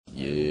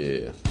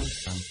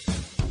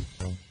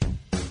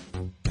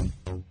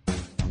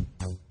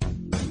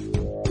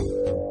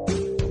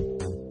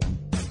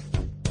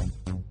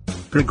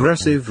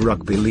Progressive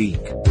Rugby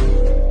League.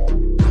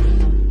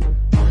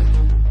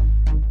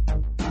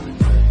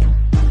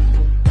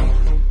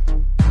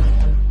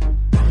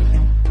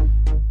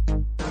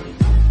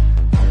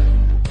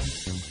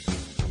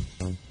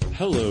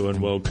 Hello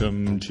and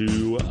welcome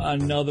to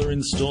another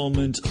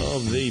installment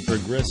of the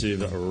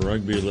Progressive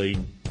Rugby League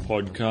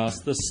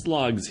podcast. The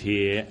Slug's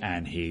here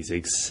and he's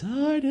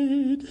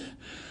excited.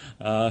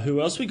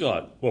 Who else we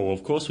got? Well,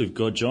 of course we've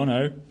got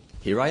Jono.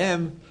 Here I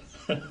am.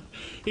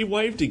 He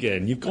waved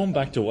again. You've gone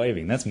back to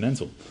waving. That's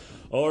mental.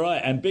 All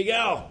right, and Big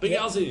Al. Big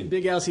Al's here.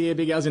 Big Al's here.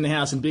 Big Al's in the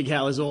house, and Big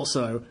Al is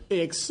also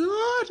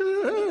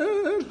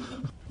excited.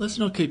 Let's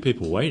not keep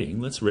people waiting.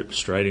 Let's rip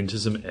straight into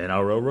some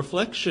NRL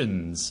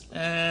reflections.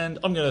 And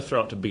I'm going to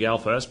throw it to Big Al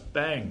first.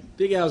 Bang.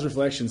 Big Al's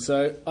reflection.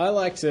 So I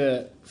like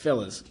to,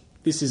 fellas,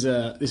 this is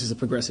a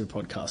progressive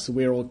podcast. So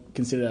we're all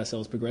consider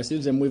ourselves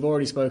progressives, and we've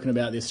already spoken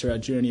about this through our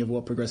journey of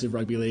what progressive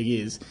rugby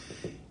league is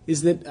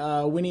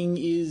that winning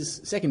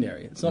is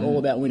secondary. It's not all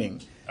about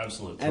winning.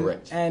 Absolutely.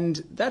 Correct.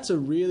 And that's a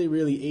really,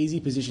 really easy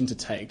position to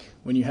take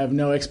when you have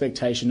no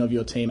expectation of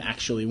your team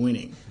actually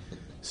winning.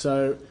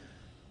 So,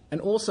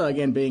 and also,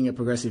 again, being a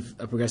progressive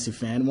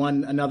fan,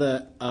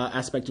 another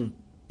aspect of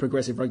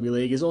progressive rugby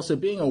league is also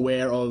being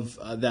aware of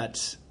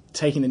that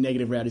taking the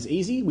negative route is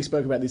easy. We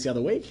spoke about this the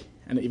other week,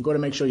 and that you've got to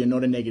make sure you're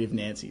not a negative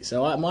Nancy.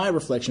 So my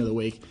reflection of the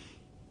week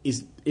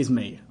is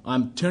me.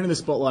 I'm turning the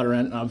spotlight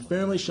around, and I'm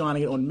firmly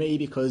shining it on me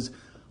because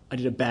I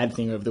did a bad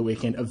thing over the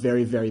weekend, a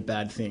very, very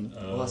bad thing.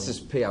 Well, that's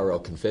just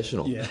PRL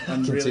confessional. Yeah,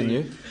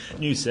 Continue.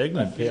 New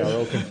segment,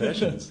 PRL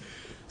Confessions.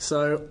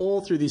 So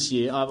all through this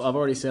year, I've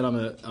already said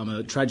I'm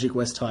a tragic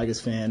West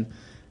Tigers fan,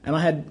 and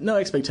I had no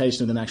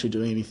expectation of them actually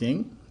doing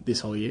anything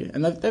this whole year,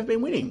 and they've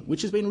been winning,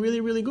 which has been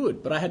really, really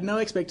good. But I had no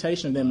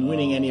expectation of them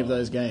winning any of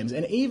those games,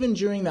 and even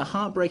during the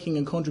heartbreaking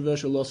and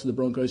controversial loss to the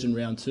Broncos in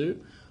round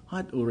 2.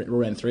 Or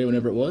round 3,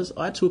 whenever it was,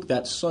 I took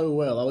that so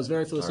well. I was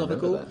very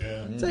philosophical.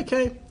 It's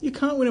okay. You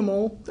can't win them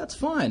all. That's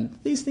fine.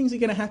 These things are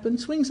going to happen.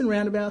 Swings and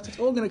roundabouts. It's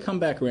all going to come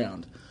back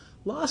around.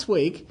 Last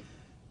week,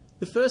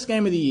 the first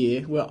game of the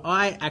year where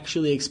I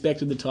actually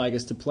expected the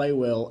Tigers to play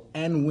well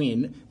and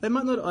win. They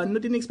might not. I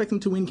didn't expect them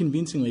to win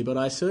convincingly, but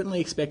I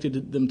certainly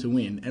expected them to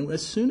win. And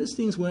as soon as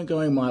things weren't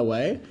going my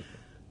way,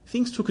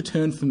 things took a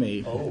turn for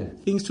me. Oh.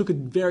 Things took a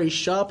very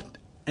sharp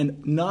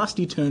and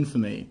nasty turn for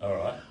me. All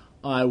right.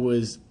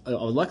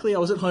 Luckily I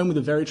was at home with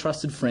a very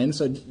trusted friend,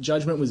 so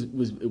judgment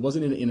it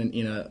wasn't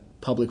in a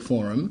public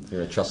forum.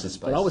 You're in a trusted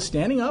space. But I was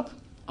standing up,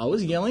 I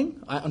was yelling.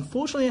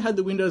 Unfortunately, I had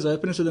the windows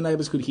open so the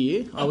neighbours could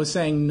hear. I was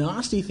saying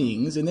nasty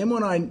things, and then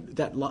when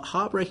that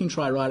heartbreaking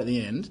try right at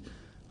the end,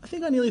 I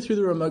think I nearly threw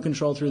the remote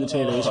control through the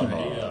TV screen.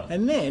 Yeah.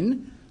 And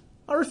then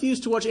I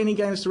refused to watch any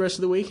games the rest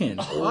of the weekend.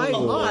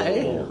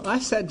 I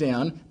sat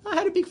down. I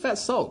had a big fat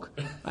sulk.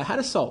 I had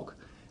a sulk,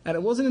 and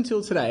it wasn't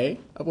until today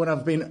when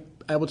I've been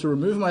able to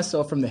remove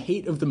myself from the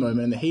heat of the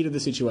moment and the heat of the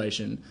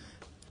situation,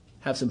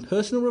 have some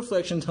personal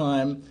reflection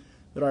time,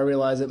 that I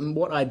realised that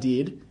what I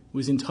did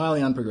was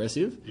entirely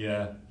unprogressive.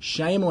 Yeah.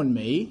 Shame on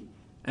me,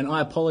 and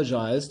I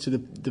apologise to the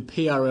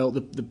PRL,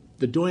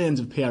 the doyens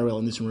of PRL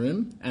in this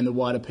room and the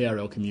wider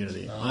PRL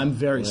community. I'm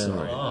very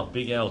sorry. Oh,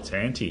 Big Al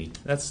Tanty.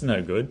 That's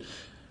no good.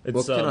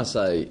 Well, can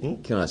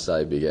I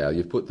say, Big Al,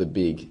 you've put the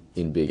big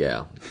in Big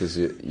Al, because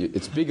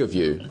it's big of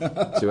you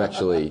to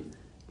actually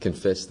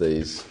confess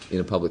these in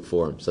a public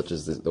forum, such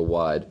as the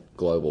wide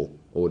global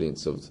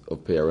audience of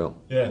PRL.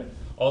 Yeah.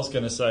 I was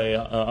going to say,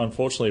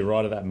 unfortunately,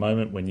 right at that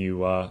moment when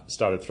you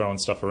started throwing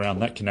stuff around,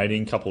 that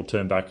Canadian couple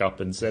turned back up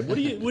and said, what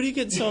are you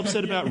getting so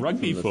upset about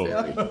rugby for?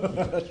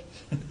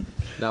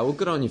 No, well,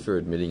 good on you for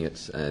admitting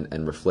it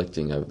and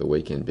reflecting over the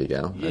weekend, Big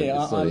Al.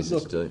 Yeah, it's not easy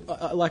to do.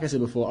 Like I said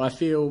before, I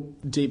feel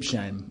deep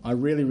shame. I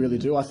really, really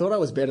do. I thought I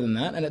was better than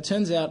that, and it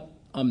turns out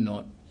I'm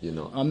not. You're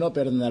not. I'm not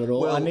better than that at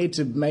all. Well, I need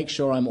to make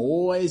sure I'm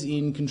always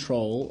in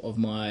control of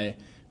my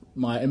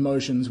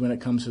emotions when it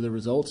comes to the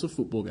results of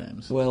football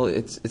games. Well,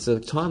 it's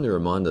a timely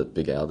reminder,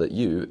 Big Al, that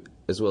you,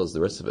 as well as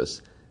the rest of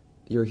us,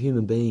 you're a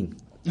human being.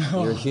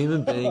 You're a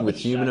human being with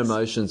human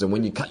emotions, and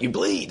when you cut, you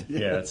bleed.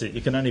 Yeah, that's it.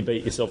 You can only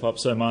beat yourself up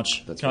so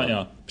much, can't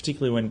you?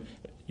 Particularly when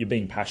you're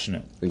being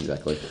passionate.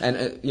 Exactly. And,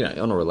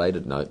 on a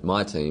related note,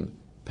 my team,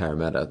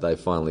 Parramatta, they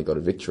finally got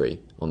a victory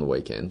on the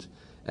weekend.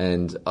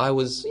 And I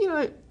was,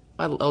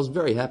 I was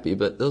very happy,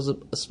 but there was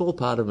a small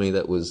part of me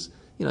that was,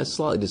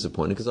 slightly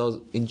disappointed because I was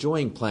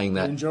enjoying playing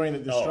that. Enjoying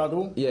the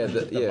struggle? Yeah.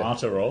 The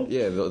martyr role?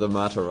 Yeah, the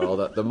martyr role,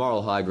 the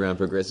moral high ground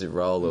progressive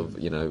role of,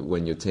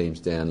 when your team's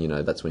down,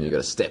 that's when you've got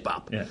to step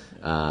up. Yeah.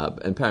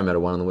 And Parramatta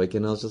won on the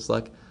weekend, and I was just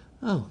like,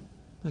 oh,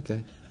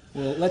 okay.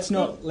 Well, let's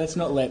not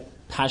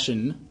let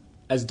passion,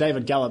 as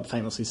David Gallup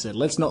famously said,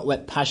 let's not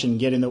let passion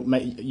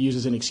use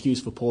as an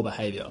excuse for poor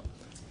behaviour.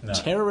 No.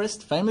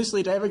 Terrorists,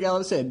 famously David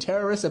Gallup said,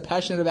 terrorists are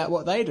passionate about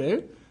what they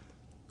do.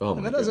 Oh,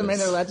 and that doesn't mean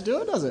they're allowed to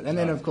do it, does it? And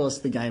then, of course,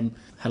 the game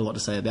had a lot to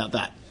say about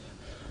that.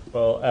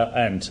 Well,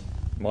 and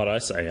might I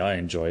say, I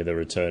enjoy the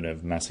return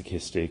of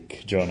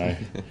masochistic Jono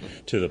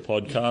to the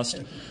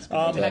podcast.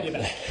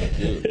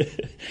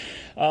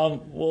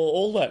 Well,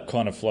 all that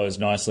kind of flows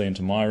nicely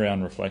into my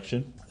round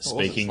reflection.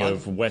 Speaking Slug?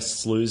 of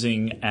West's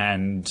losing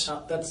and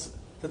That's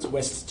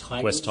West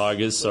Tigers. West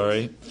Tigers,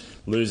 sorry,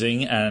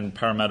 losing and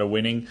Parramatta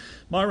winning,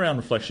 my round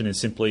reflection is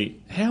simply,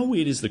 how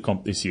weird is the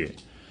comp this year?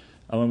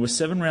 I mean, we're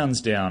 7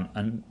 rounds down,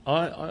 and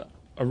I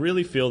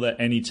really feel that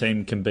any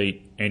team can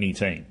beat any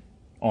team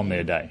on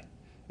their day,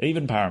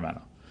 even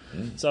Parramatta.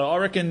 So I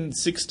reckon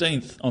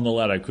 16th on the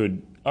ladder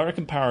I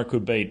reckon Para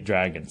could beat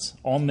Dragons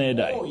on their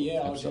day. Oh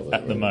yeah, absolutely.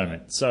 At the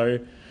moment. So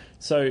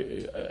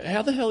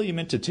how the hell are you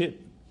meant to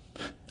tip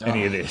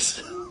any of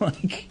this?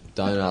 Like,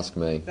 Don't ask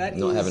me. That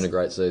Not is- having a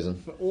great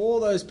season. For all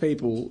those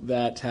people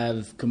that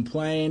have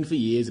complained for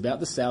years about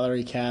the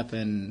salary cap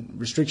and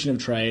restriction of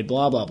trade,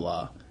 blah blah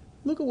blah.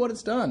 Look at what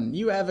it's done.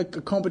 You have a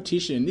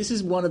competition. This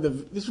is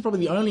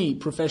probably the only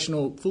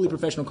fully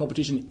professional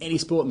competition in any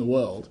sport in the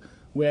world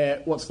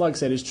where what Slug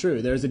said is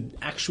true. There is an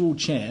actual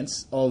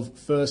chance of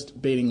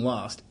first beating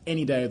last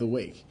any day of the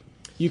week.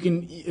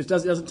 It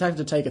doesn't have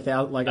to take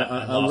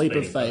a leap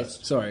of faith.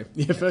 First. Sorry,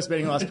 first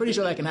beating last. Pretty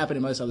sure that can happen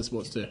in most other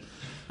sports too.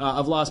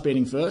 Of last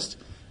beating first,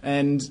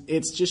 and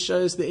it just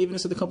shows the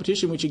evenness of the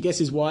competition, which I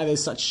guess is why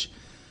there's such.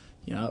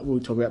 We'll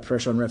talk about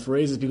pressure on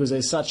referees, is because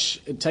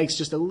it takes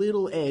just a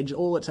little edge.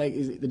 All it takes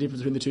is the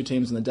difference between the two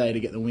teams on the day to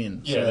get the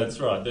win. yeah, that's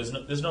right.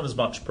 There's not as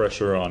much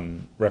pressure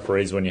on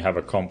referees when you have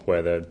a comp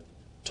where the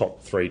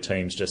top 3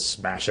 teams just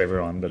smash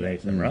everyone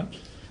beneath them, right?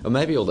 Or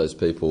maybe all those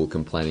people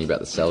complaining about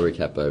the salary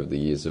cap over the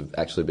years have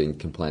actually been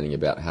complaining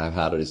about how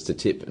hard it is to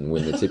tip and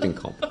win the tipping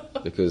comp.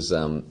 Because,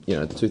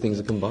 the two things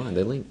are combined,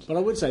 they're linked. But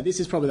I would say this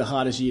is probably the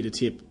hardest year to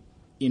tip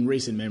in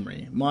recent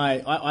memory.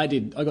 I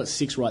got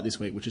 6 right this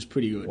week, which is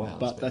pretty good. Wow,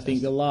 but that's I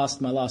think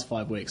my last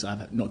 5 weeks,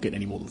 I've not getting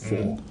any more than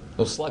 4.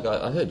 Well, Slug,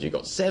 I heard you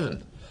got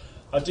 7.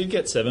 I did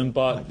get 7,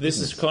 but this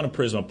is kind of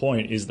proves my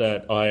point, is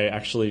that I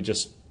actually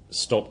just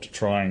stopped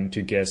trying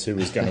to guess who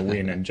was going to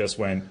win and just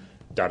went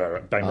da-da,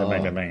 bang, bang,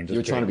 bang, bang, bang. You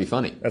were trying to be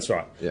funny. That's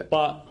right. Yeah.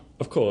 But,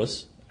 of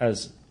course,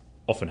 as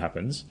often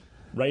happens,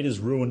 Raiders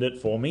ruined it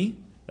for me.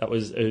 But,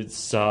 I've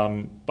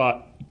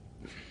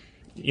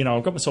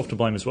got myself to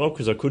blame as well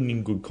because I couldn't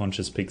in good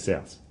conscience pick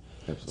South.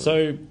 Absolutely.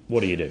 So, what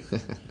do you do?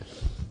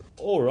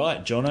 All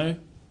right, Jono,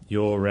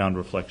 your round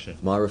reflection.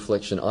 My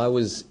reflection, I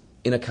was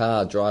in a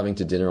car driving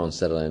to dinner on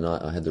Saturday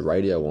night. I had the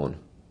radio on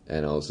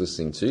and I was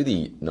listening to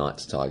the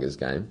Knights Tigers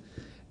game,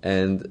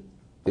 and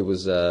it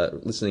was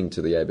listening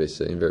to the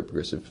ABC, a very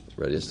progressive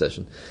radio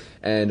station,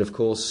 and of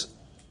course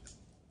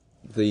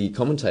the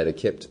commentator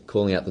kept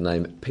calling out the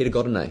name Peter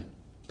Godinay,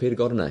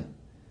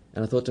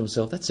 and I thought to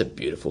myself, that's a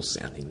beautiful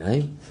sounding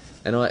name,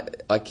 and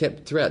I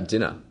kept, throughout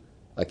dinner,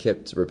 I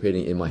kept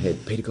repeating in my head,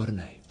 Peter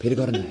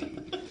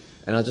Godinay.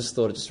 And I just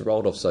thought it just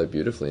rolled off so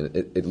beautifully. And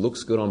it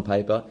looks good on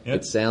paper. Yep.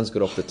 It sounds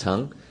good off the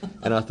tongue.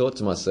 And I thought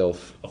to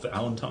myself... Off the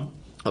Allen tongue?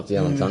 Off the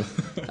Allen tongue.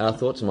 And I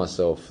thought to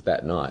myself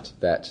that night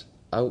that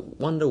I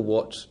wonder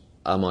what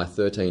are my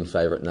 13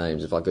 favourite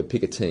names if I could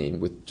pick a team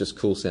with just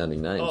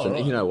cool-sounding names. Oh, and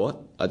right. you know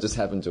what? I just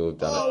happened to have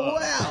done it. Oh,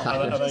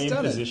 wow. Are they in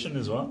done it. position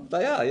as well?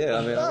 They are, yeah.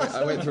 I mean,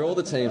 I went through all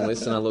the team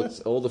lists and I looked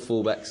at all the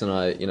fullbacks and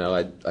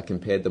I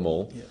compared them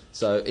all. Yeah.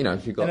 So,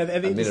 if you've got And a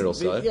minute or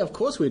so. Yeah, of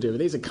course we do.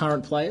 These are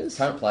current players?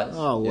 Current players.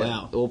 Oh, yeah,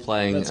 wow. all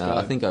playing, Let's go.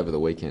 I think, over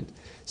the weekend.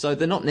 So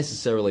they're not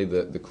necessarily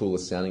the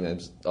coolest sounding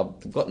names.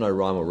 I've got no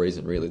rhyme or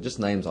reason, really. Just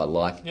names I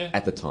like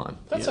at the time.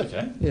 That's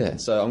okay. Yeah,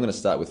 so I'm going to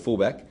start with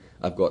fullback.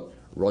 I've got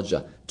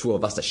Roger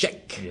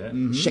Tuivasa-Sheck. Yeah.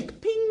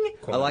 Sheck ping.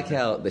 I like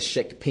how the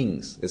Sheck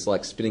pings. It's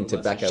like spitting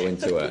tobacco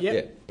into a... Yep.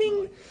 Yeah,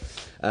 ping.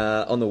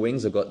 On the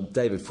wings, I've got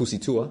David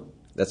Fusitua.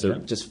 That's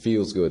just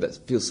feels good. That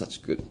feels such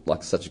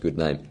a good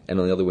name. And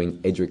on the other wing,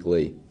 Edric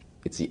Lee.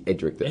 It's the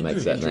Edric that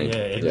makes that name.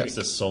 Yeah, Edric's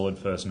a solid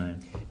first name.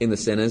 In the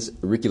centres,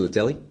 Ricky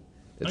Latelli.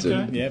 It's Okay.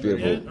 a Yeah,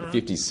 beautiful all right.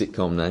 50s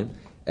sitcom name.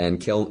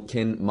 And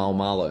Ken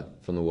Malmalo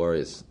from the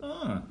Warriors.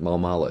 Oh.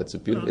 Malmalo. It's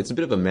a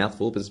bit of a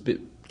mouthful, but it's a bit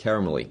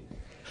caramelly.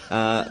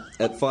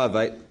 At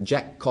 5'8",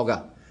 Jack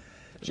Cogger.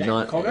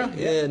 Cogger?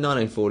 Yeah,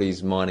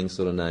 1940s mining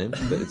sort of name,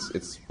 but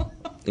it's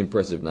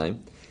impressive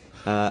name.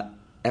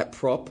 At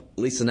prop,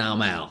 Lisa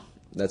Naumau.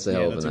 That's a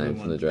hell of that's a a name good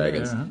from one. the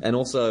Dragons. Yeah. And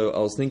also, I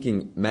was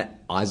thinking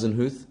Matt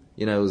Eisenhuth.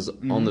 Was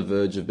on the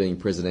verge of being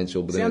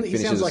presidential, but then it He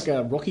finishes... sounds like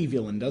a Rocky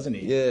villain, doesn't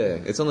he? Yeah,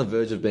 it's on the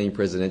verge of being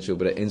presidential,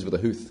 but it ends with a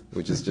hooth,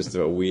 which is just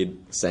a weird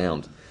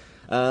sound.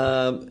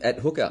 At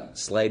hooker,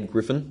 Slade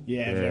Griffin.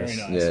 Yeah, very nice.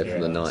 Yeah, very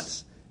from the nice.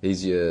 Knights.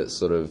 He's your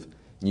sort of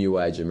new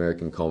age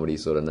American comedy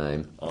sort of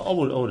name. I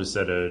would have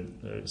said a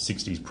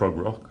 60s prog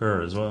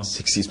rocker as well.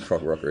 60s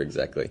prog rocker,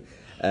 exactly.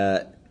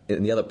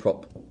 In the other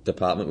prop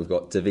department, we've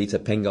got Davita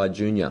Pengai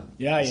Jr.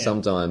 Yeah.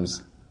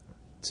 Sometimes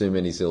too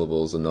many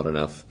syllables are not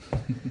enough.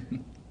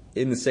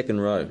 In the second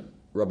row,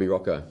 Robbie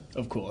Rocco.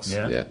 Of course.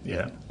 Yeah.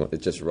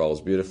 It just rolls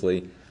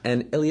beautifully.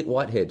 And Elliot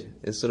Whitehead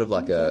is sort of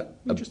like a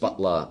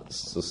butler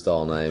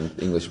style name,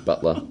 English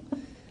butler.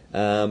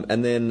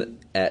 And then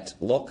at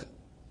lock,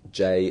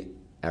 Jai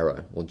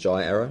Arrow.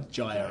 Jai Arrow.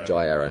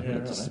 Jai Arrow.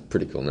 It's a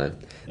pretty cool name.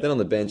 Then on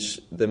the bench,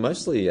 they're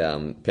mostly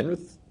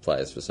Penrith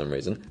players for some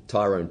reason.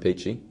 Tyrone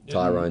Peachy.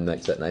 Tyrone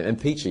makes that name. And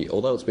Peachy,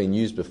 although it's been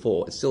used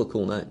before, it's still a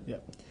cool name.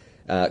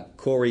 Yep.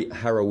 Corey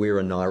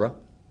Harawira Naira.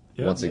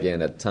 Once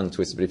again, a tongue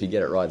twister, but if you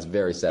get it right, it's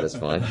very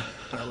satisfying.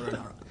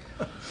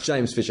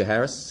 James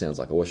Fisher-Harris, sounds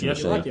like a washing You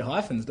machine. like your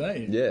hyphens, don't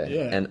you?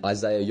 Yeah. And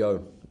Isaiah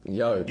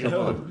Yo, come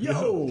on.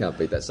 Yo. Can't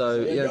beat that.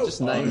 So,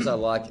 just names I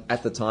like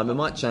at the time. It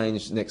might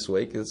change next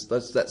week.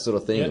 That's that sort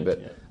of thing.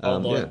 But,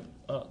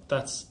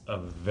 that's a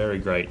very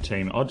great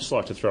team. I'd just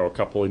like to throw a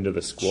couple into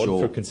the squad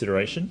Sure. for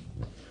consideration.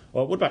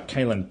 Well, what about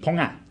Kalen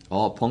Ponga?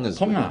 Oh, Ponga's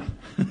Ponga.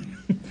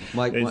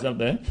 He's up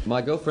there.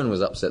 My girlfriend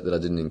was upset that I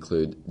didn't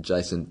include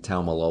Jason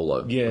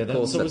Taumalolo. Yeah, Of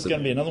course, that was going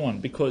to be another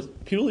one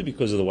purely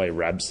because of the way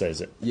Rab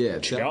says it. Yeah,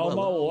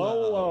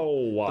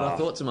 Taumalolo. But I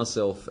thought to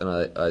myself,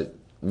 and I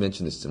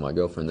mentioned this to my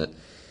girlfriend, that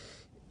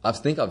I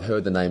think I've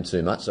heard the name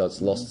too much, so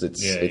it's lost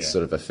its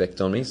sort of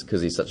effect on me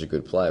because he's such a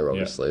good player,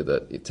 obviously,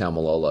 that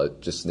Taumalolo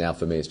just now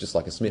for me is just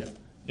like a Smith.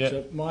 Yeah.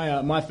 So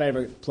my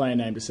favourite player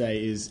name to say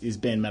is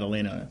Ben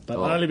Madalino, but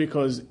only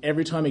because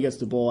every time he gets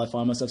the ball, I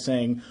find myself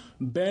saying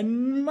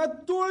Ben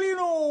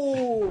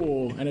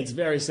Madalino, and it's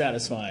very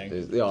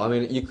satisfying. Yeah, I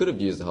mean, you could have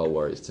used the whole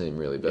Warriors team,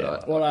 really, but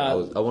I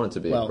wanted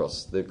to be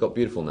across. They've got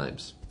beautiful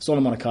names.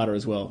 Solomon Akata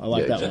as well. I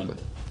like that exactly. one.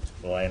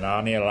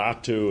 Leilani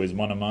Latu is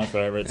one of my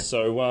favourites.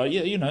 So,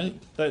 they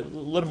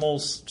let them all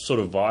sort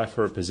of vie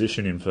for a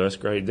position in first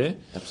grade there.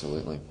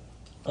 Absolutely.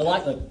 I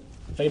like the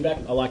feedback.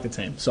 I like the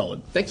team.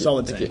 Solid. Thank you.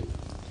 Solid Thank team. you.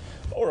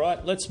 All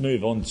right, let's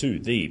move on to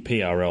the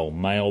PRL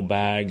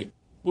mailbag.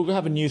 We'll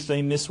have a new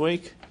theme this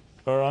week.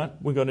 All right,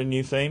 we got a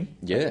new theme.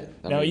 Yeah.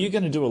 Now, are you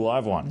going to do a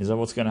live one? Is that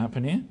what's going to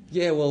happen here?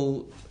 Yeah,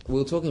 well, we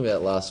were talking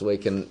about it last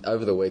week, and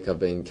over the week I've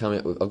been coming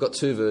up with... I've got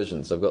two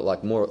versions. I've got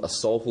like more a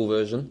soulful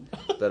version,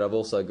 but I've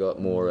also got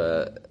more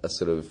a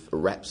sort of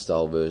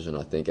rap-style version,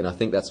 I think. And I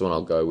think that's the one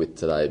I'll go with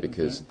today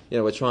because,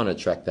 we're trying to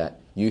attract that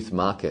youth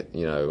market,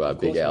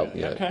 Big Al,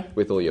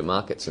 with all your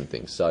markets and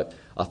things. So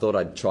I thought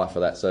I'd try for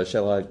that. So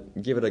shall I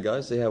give it a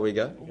go, see how we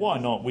go? Why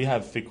not? We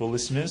have fickle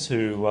listeners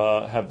who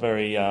have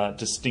very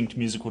distinct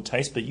musical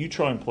taste, but you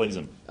try and please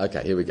them.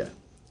 Okay, here we go.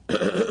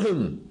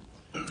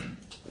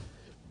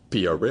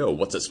 PRL,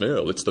 what's that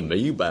smell? It's the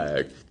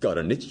mailbag. Got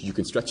an itch, you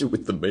can stretch it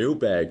with the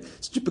mailbag.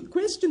 Stupid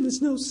question,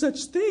 there's no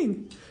such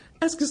thing.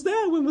 Ask us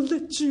now and we'll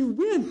let you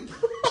win.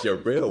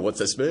 PRL, what's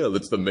that smell?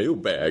 It's the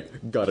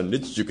mailbag. Got an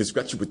itch, you can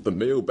scratch it with the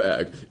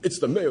mailbag. It's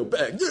the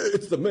mailbag, yeah,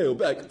 it's the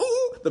mailbag.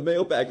 Ooh, the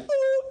mailbag,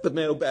 ooh, the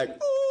mailbag, ooh.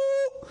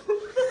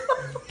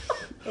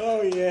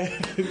 Oh, yeah.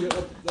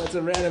 That's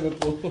a round of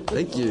applause.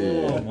 Thank you.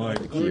 Oh, my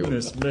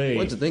goodness me.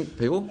 What do you think,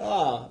 people?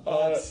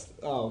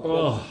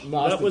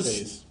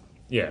 Masterpiece.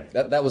 Yeah.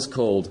 That was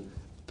called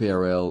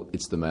PRL,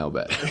 it's the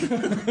mailbag.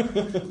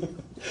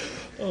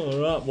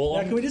 All right, well...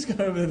 Now, can we just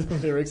go over the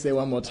lyrics there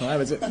one more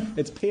time? It's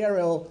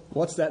PRL,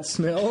 what's that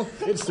smell?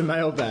 It's the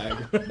mailbag.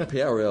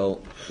 PRL,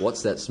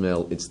 what's that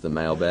smell? It's the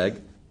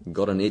mailbag.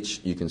 Got an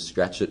itch, you can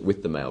scratch it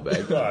with the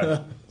mailbag.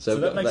 Right. So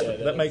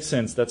that makes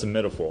sense. That's a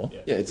metaphor.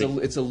 Yeah, it's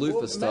a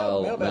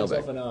loofah-style mailbag's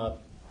mailbag. often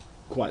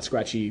quite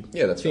scratchy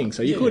that's thing, right.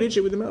 so you could itch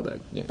it with the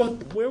mailbag. Yeah.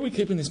 But where are we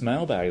keeping this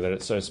mailbag that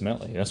it's so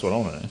smelly? That's what I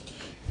want to know.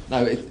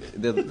 No,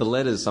 the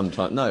letters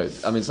sometimes... No,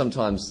 I mean,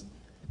 sometimes,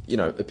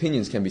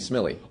 opinions can be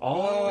smelly.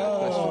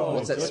 Oh,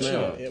 what's that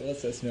smell? Yeah,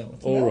 what's that smell?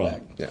 It's a All mailbag.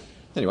 right. Yeah.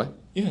 Anyway.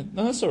 Yeah,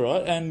 no, that's all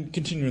right. And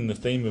continuing the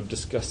theme of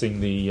discussing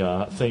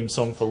the theme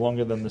song for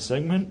longer than the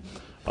segment,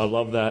 I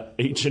love that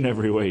each and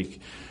every week.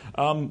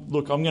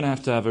 Look, I'm going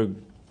to have a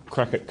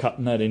crack at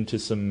cutting that into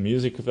some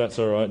music, if that's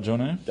all right,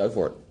 Jono. Go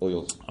for it. All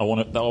yours. I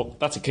want it.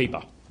 That's a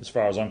keeper, as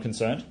far as I'm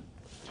concerned.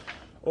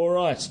 All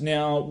right.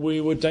 Now,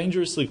 we were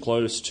dangerously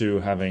close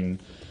to having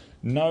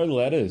no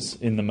letters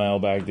in the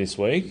mailbag this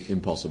week.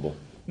 Impossible.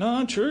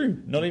 No,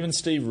 true. Not even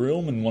Steve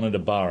Reelman wanted a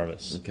bar of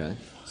us. Okay.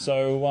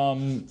 So,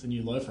 It's a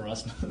new low for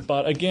us.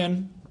 but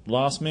again,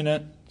 last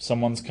minute,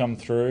 someone's come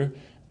through.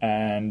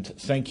 And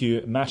thank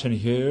you, Matt and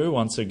Hugh,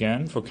 once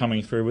again, for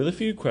coming through with a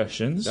few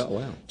questions. Oh,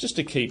 wow. Just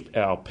to keep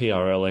our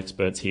PRL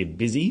experts here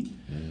busy.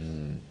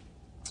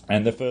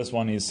 And the first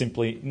one is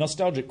simply,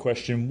 nostalgic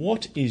question,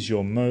 what is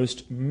your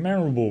most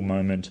memorable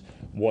moment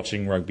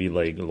watching rugby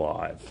league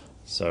live?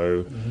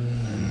 So,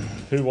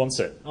 who wants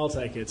it? I'll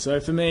take it. So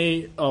for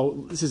me,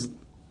 this is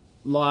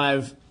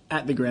live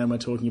at the ground we're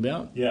talking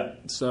about. Yeah.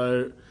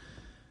 So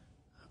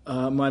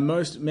my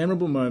most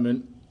memorable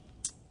moment,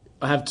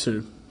 I have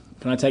two.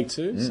 Can I take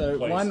two? So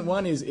please.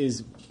 one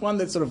is one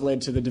that sort of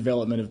led to the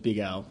development of Big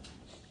Al.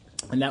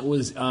 And that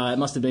was, it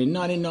must have been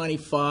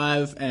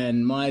 1995,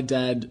 and my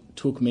dad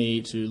took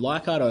me to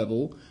Leichhardt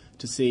Oval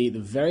to see the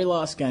very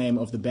last game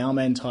of the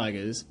Balmain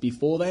Tigers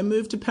before they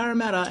moved to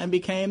Parramatta and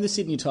became the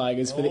Sydney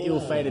Tigers for the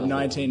ill-fated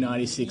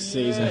 1996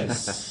 season.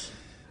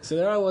 So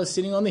there I was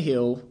sitting on the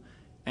hill,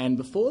 and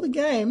before the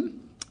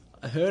game,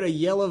 I heard a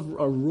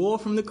roar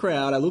from the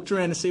crowd. I looked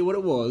around to see what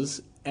it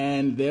was,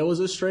 and there was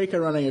a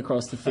streaker running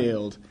across the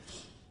field.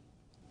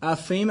 A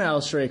female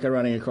streaker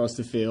running across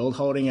the field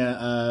holding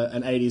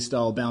an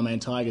 80s-style Balmain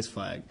Tigers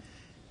flag.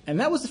 And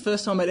that was the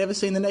first time I'd ever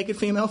seen the naked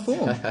female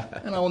form.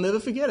 And I will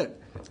never forget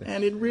it.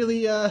 And it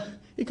really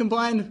it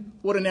combined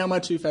what are now my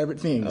two favourite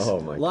things. Oh,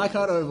 my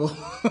Leichhardt Oval.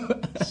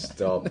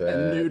 Stop it.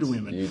 And nude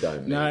women. You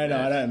don't mean No, that.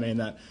 I don't mean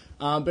that.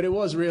 But it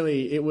was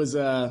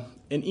an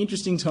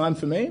interesting time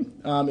for me.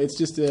 It's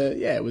just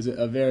it was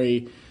a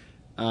very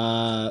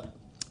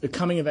a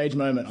coming of age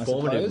moment, I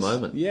Formative suppose.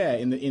 moment. Yeah,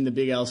 in the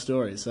Big Al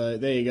story. So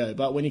there you go.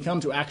 But when you come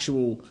to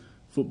actual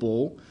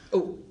football,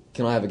 Oh,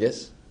 can I have a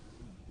guess?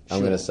 I'm Sure.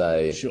 going to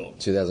say Sure.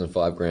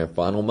 2005 grand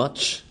final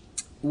much.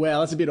 well,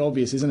 that's a bit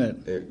obvious, isn't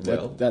it?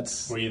 Well,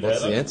 that's Were you there?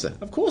 What's the though? answer?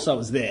 of course I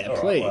was there. All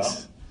right,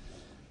 Please.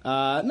 No,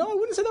 I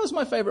wouldn't say that was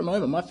my favourite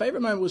moment. My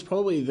favourite moment was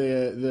probably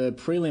the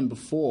prelim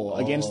before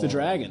against the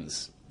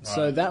Dragons.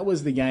 So Right. that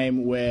was the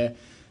game where,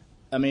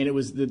 I mean, it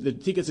was the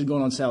tickets had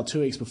gone on sale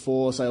 2 weeks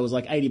before, so it was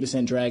like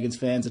 80% Dragons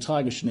fans. The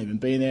Tigers shouldn't even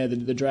be there.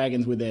 The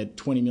Dragons, with their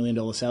 $20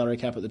 million salary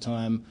cap at the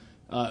time,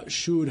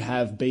 should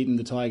have beaten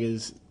the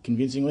Tigers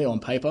convincingly on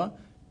paper.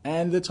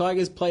 And the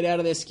Tigers played out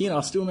of their skin. I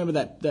still remember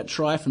that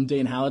try from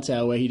Dean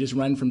Hallertau where he just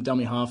ran from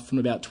dummy half from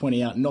about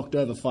 20 out, knocked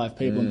over 5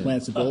 people and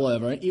plants the ball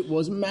over it. It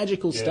was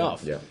magical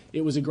stuff. Yeah.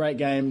 It was a great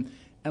game.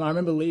 And I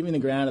remember leaving the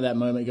ground at that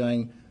moment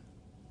going,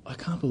 I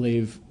can't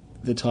believe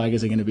the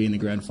Tigers are going to be in the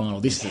grand final.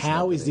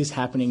 How is this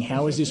happening?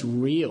 How is this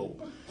real?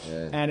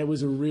 Yeah. And it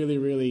was a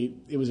really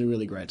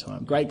great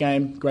time. Great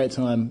game, great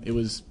time. It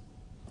was...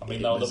 I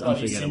mean, they were the was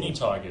bloody unforgettable. Sydney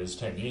Tigers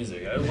 10 years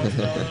ago. What's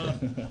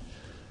going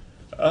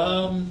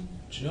on?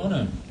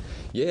 Jono.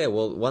 Yeah,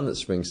 well, one that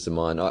springs to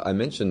mind, I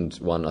mentioned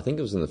one, I think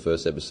it was in the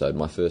first episode,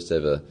 my first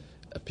ever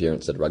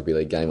appearance at a rugby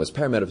league game was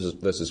Parramatta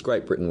versus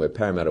Great Britain, where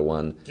Parramatta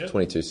won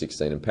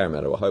 22-16 and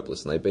Parramatta were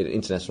hopeless, and they beat an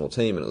international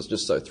team, and it was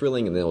just so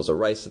thrilling, and there was a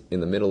race in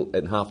the middle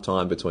at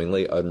half-time between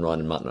Lee Odenryan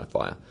and Martin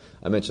O'Fire.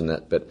 I mentioned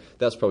that, but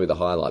that's probably the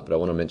highlight, but I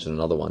want to mention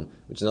another one,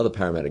 which is another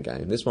Parramatta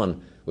game. This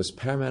one was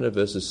Parramatta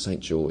versus St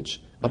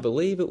George. I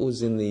believe it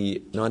was in the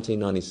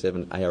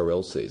 1997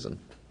 ARL season.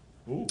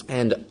 Ooh.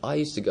 And I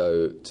used to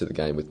go to the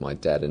game with my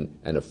dad and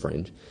a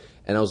friend,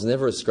 and I was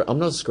never I'm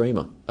not a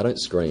screamer. I don't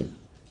scream.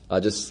 I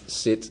just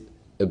sit,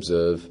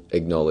 observe,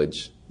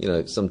 acknowledge,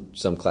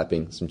 some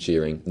clapping, some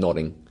cheering,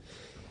 nodding,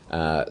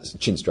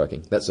 chin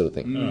stroking, that sort of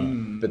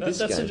thing. But That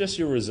suggests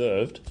you're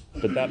reserved,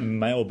 but that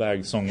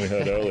mailbag song we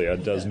heard earlier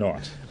does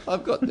not.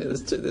 I've got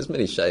there's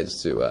many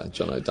shades to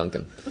John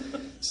O'Duncan.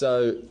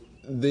 So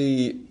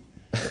the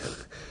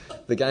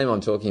game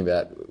I'm talking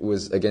about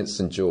was against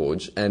St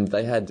George, and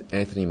they had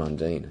Anthony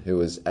Mundine, who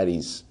was at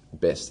his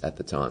best at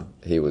the time.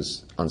 He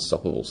was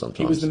unstoppable sometimes.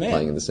 He was the man.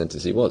 Playing in the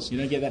centres. He was. You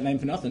don't get that name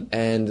for nothing.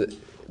 And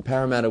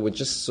Parramatta were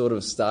just sort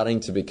of starting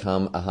to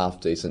become a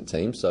half-decent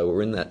team, so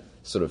we're in that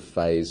sort of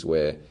phase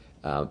where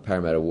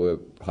Parramatta were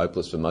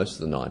hopeless for most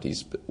of the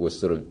 90s, but were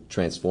sort of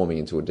transforming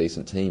into a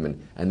decent team,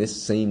 and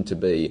this seemed to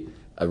be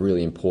a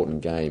really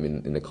important game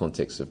in the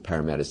context of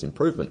Parramatta's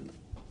improvement.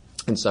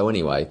 And so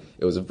anyway,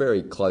 it was a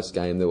very close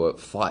game. There were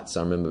fights,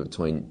 I remember,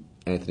 between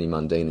Anthony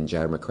Mundine and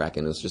Jared McCracken.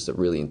 It was just a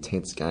really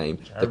intense game.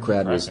 The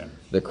crowd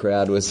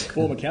was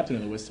Former captain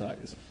of the West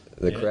Tigers.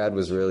 the crowd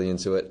was really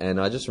into it,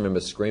 and I just remember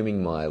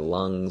screaming my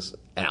lungs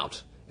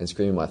out and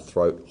screaming my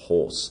throat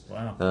hoarse.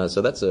 Wow.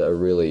 So that's a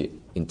really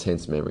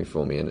intense memory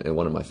for me, and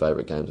one of my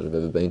favourite games that I've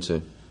ever been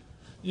to.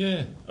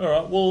 Yeah. All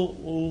right.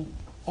 Well,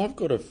 I've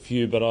got a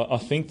few, but I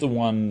think the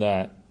one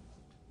that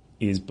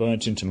is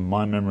burnt into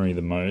my memory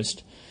the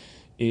most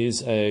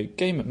is a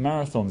game at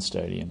Marathon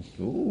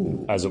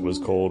Stadium, as it was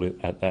called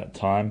at that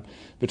time,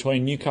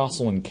 between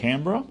Newcastle and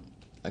Canberra.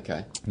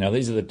 Okay. Now,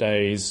 these are the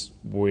days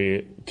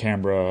where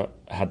Canberra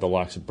had the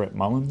likes of Brett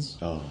Mullins,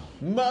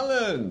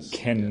 Mullins!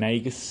 Ken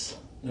Nagus.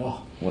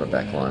 Oh, What a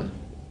backline.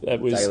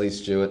 That was Daly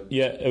Stewart.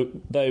 yeah.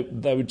 They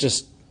were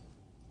just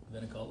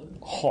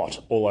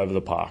hot all over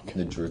the park.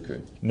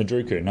 Nadruku.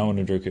 Noah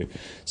Nadruku.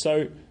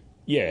 So,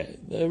 yeah,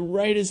 the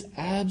Raiders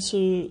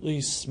absolutely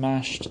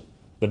smashed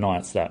the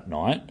Knights that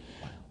night.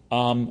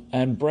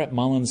 And Brett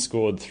Mullins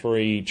scored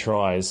 3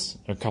 tries,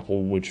 a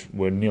couple which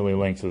were nearly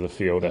length of the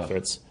field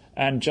efforts,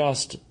 and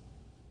just,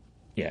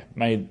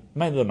 made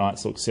the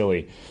Knights look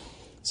silly.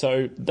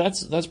 So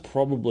that's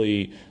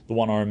probably the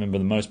one I remember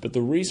the most. But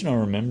the reason I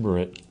remember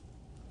it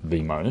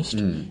the most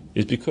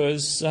is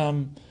because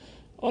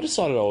I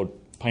decided I would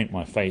paint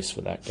my face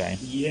for that game.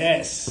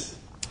 yes.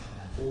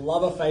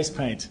 Love a face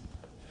paint.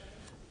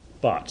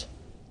 But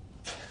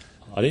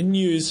I didn't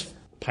use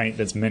paint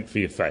that's meant for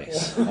your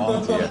face.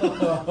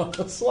 Oh,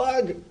 dear.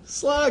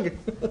 Slug.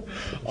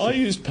 I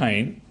used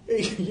paint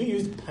You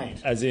used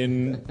paint. as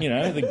in,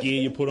 the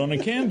gear you put on a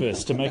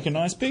canvas to make a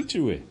nice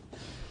picture with.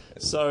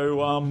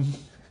 So,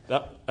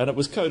 and it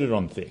was coated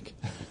on thick.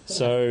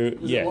 So,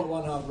 yeah.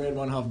 One half red,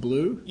 one half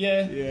blue.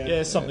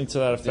 Yeah, something to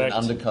that An effect.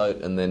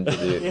 undercoat and then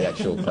the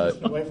actual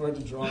coat. Wait for it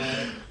to dry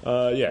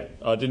out.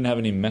 I didn't have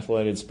any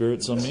methylated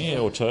spirits on me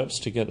or terps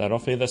to get that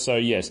off either. So,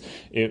 yes,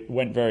 it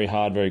went very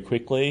hard very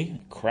quickly,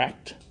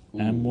 cracked,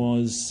 and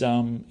was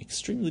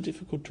extremely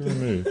difficult to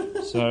remove.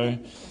 So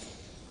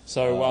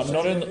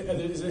not only...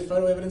 Is there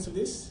photo evidence of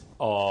this?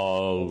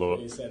 Oh, You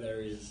look. say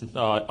there is.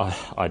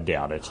 I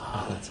doubt it.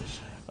 That's a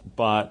shame.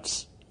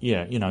 But,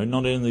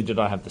 not only did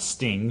I have the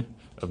sting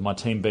of my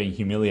team being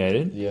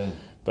humiliated, Yeah.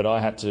 but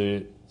I had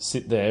to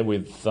sit there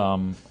with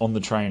on the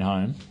train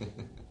home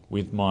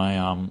with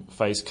my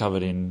face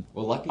covered in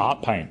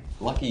art paint.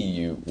 Lucky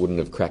you wouldn't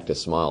have cracked a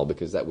smile,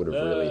 because that would have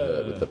really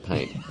hurt with the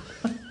paint.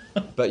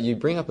 But you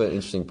bring up an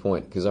interesting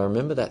point, because I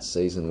remember that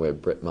season where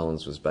Brett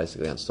Mullins was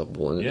basically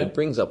unstoppable, and it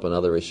brings up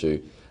another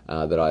issue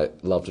that I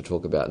love to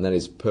talk about, and that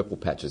is purple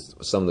patches,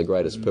 some of the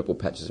greatest purple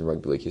patches in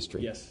rugby league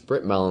history. Yes.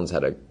 Brett Mullins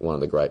had one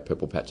of the great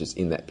purple patches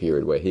in that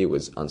period where he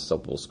was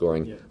unstoppable,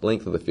 scoring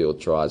length of the field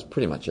tries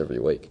pretty much every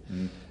week.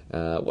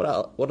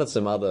 What are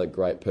some other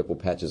great purple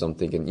patches? I'm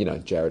thinking,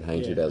 Jared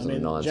Hayne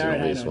 2009 is the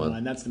obvious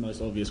one. That's the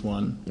most obvious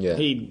one. Yeah.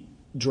 He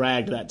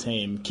dragged that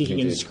team, kicking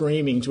and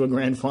screaming to a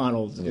grand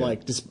final. Yeah.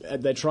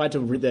 They tried to,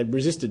 they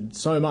resisted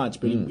so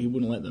much, but he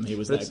wouldn't let them. He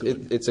was that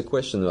good. It's a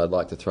question that I'd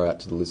like to throw out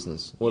to the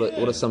listeners. What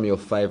are some of your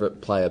favourite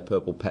player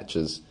purple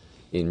patches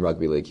in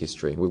rugby league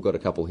history? We've got a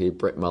couple here.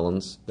 Brett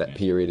Mullins, that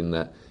period in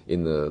the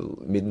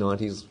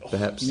mid-90s,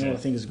 perhaps. You know what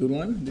I think is a good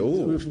one?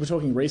 Ooh. We're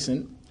talking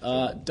recent.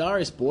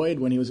 Darius Boyd,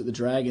 when he was at the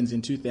Dragons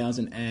in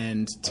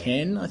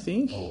 2010, I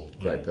think.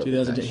 Great purple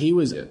 2010. patch. He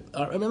was. Yeah.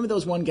 I remember there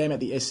was one game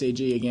at the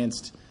SCG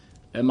against.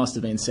 It must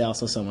have been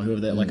South or someone,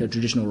 whoever they're like a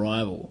traditional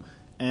rival,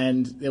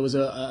 and there was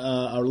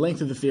a length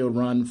of the field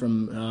run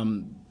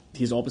from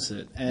his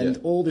opposite, and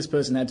all this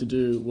person had to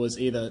do was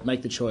either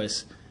make the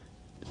choice.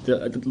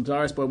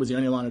 Darius Boyd was the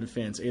only line of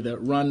defence, either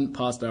run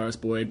past Darius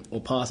Boyd or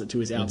pass it to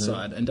his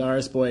outside, and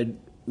Darius Boyd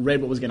read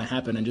what was going to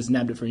happen and just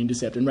nabbed it for an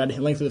intercept and ran the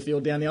length of the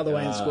field down the other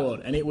way and scored.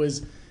 And it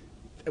was,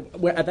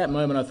 at that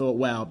moment I thought,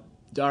 wow,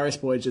 Darius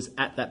Boyd's just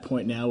at that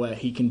point now where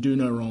he can do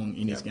no wrong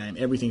in his game.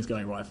 Everything's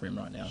going right for him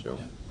right now. Sure.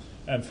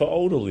 And for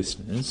older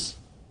listeners,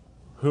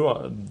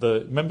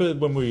 remember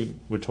when we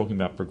were talking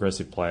about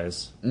progressive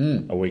players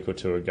a week or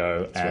two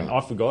ago, and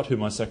I forgot who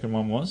my second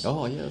one was?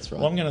 Oh, yeah, that's right.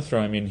 Well, I'm going to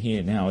throw him in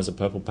here now as a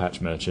purple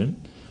patch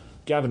merchant.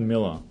 Gavin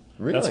Miller.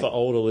 Really? That's for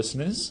older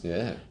listeners.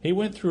 Yeah. He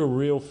went through a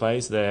real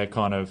phase there,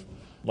 kind of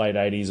late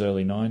 80s,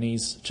 early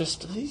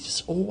 90s. He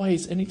just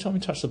always, anytime he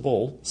touched the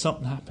ball,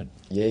 something happened.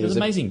 Yeah, it was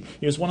amazing.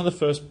 He was one of the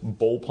first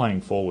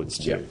ball-playing forwards,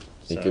 too. Yep.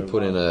 He could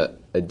put in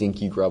a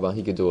dinky grubber.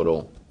 He could do it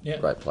all. Yeah.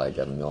 Great player,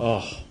 Gavin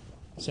Miller. Oh,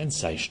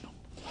 sensational.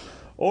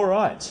 All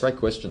right. Great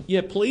question.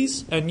 Yeah,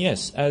 please, and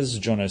yes, as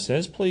Jono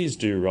says, please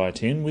do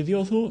write in with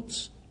your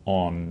thoughts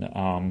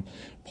on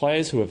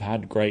players who have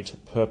had great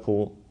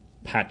purple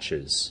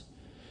patches.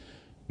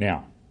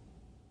 Now,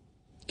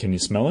 can you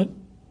smell it?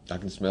 I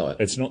can smell it.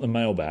 It's not the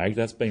mailbag,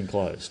 that's been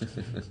closed.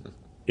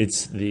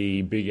 It's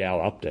the Big Al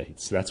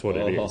updates. That's what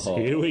it is.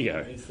 Here we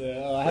go.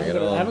 I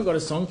haven't got a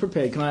song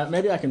prepared.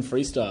 Maybe I can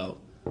freestyle.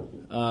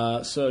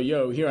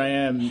 Here I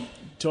am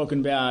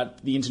talking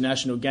about the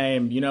international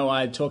game.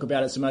 I talk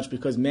about it so much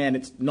because, man,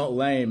 it's not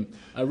lame.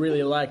 I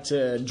really like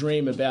to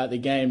dream about the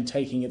game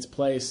taking its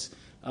place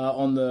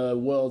on the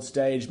world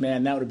stage.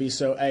 Man, that would be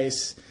so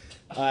ace.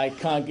 I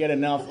can't get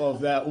enough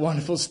of that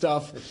wonderful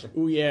stuff.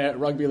 Ooh, yeah,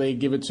 rugby league,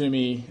 give it to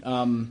me.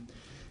 I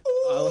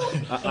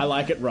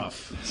like it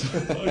rough.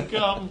 Look,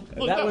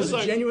 that was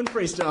a genuine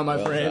freestyle,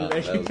 my friend.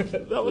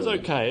 That was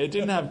okay. It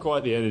didn't have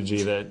quite the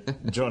energy that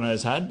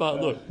Jono's had, but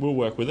look, we'll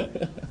work with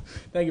it.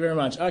 Thank you very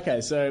much.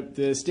 Okay, so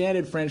the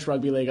standard French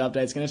Rugby League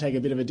update is going to take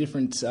a bit of a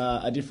different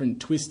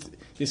twist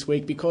this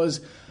week, because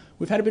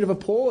we've had a bit of a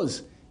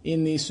pause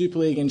in the Super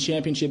League and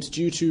Championships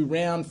due to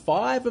round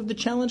 5 of the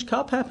Challenge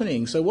Cup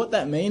happening. So what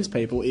that means,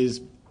 people, is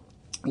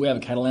we have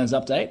a Catalans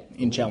update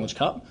in Challenge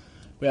Cup.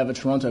 We have a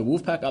Toronto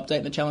Wolfpack update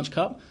in the Challenge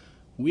Cup.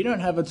 We don't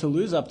have a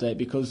Toulouse update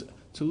because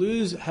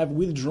Toulouse have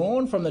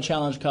withdrawn from the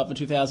Challenge Cup for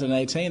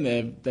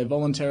 2018. They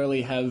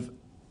voluntarily have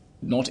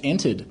not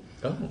entered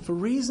for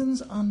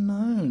reasons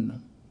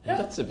unknown.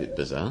 That's a bit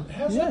bizarre.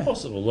 How's that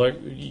possible? Like,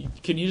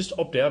 can you just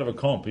opt out of a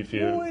comp if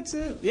you... Well,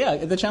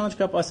 the Challenge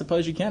Cup, I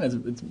suppose you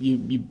can.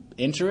 You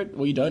enter it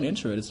or you don't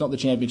enter it. It's not the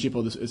championship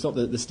or it's not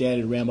the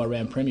standard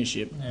round-by-round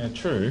premiership. Yeah,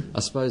 true.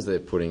 I suppose they're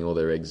putting all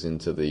their eggs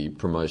into the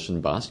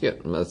promotion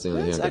basket. That's the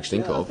only thing I could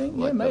think of.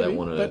 Maybe.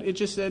 But it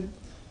just said...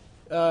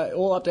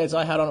 all updates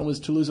I had on it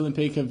was Toulouse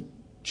Olympique have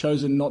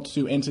chosen not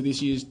to enter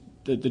this year's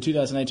the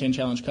 2018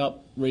 Challenge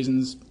Cup.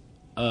 Reasons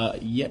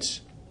yet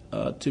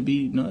to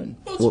be known.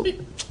 Well,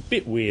 it's a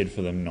bit weird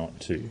for them not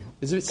to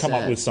come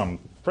up with some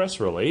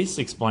press release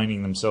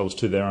explaining themselves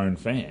to their own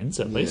fans,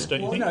 at least,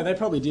 don't you think? No, they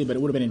probably did, but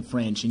it would have been in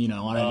French, and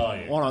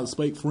I don't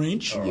speak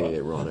French. Right. Yeah,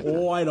 right.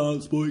 Okay. I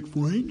don't speak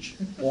French.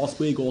 I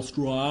speak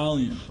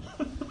Australian.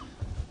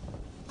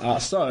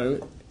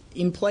 So,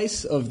 in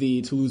place of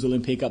the Toulouse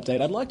Olympique update,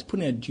 I'd like to put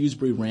in a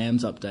Dewsbury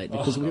Rams update,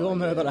 because we all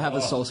know that I have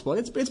a soft spot.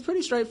 It's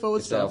pretty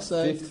straightforward stuff.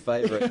 Our fifth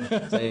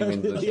favourite team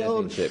in the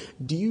championship.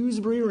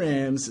 Dewsbury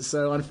Rams.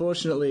 So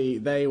unfortunately,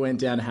 they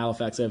went down to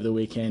Halifax over the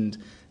weekend,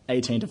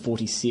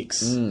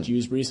 18-46.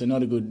 Dewsbury. So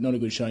not a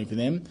good showing for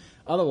them.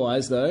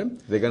 Otherwise, though,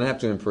 they're going to have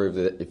to improve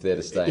if they're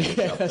to stay in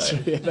the cup. That's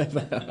right. Yeah,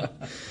 they are.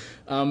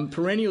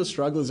 Perennial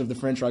strugglers of the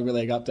French Rugby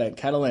League update,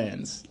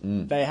 Catalans.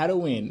 They had a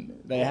win.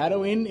 They had a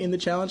win in the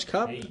Challenge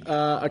Cup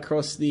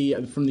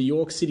from the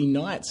York City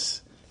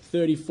Knights,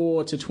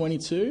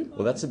 34-22.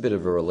 Well, that's a bit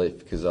of a relief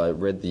because I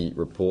read the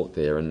report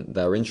there and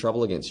they were in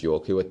trouble against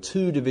York, who are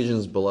 2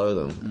 divisions below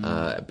them,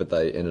 but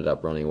they ended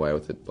up running away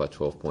with it by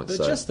 12 points.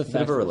 But So just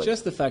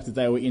the fact that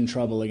they were in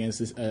trouble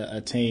against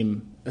a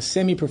team, a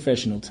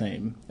semi-professional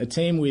team, a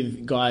team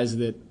with guys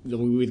with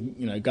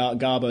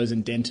garbos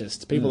and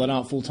dentists, people that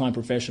aren't full-time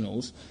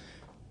professionals,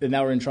 then they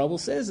were in trouble,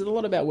 says a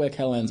lot about where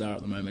Catalans are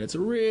at the moment. It's a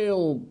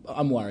real...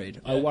 I'm worried.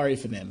 I worry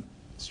for them.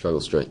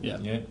 Struggle Street.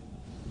 Yeah,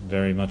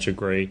 very much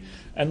agree.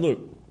 And look,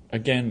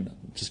 again,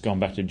 just going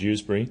back to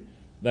Dewsbury,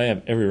 they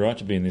have every right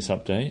to be in this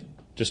update,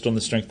 just on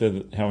the strength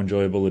of how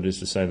enjoyable it is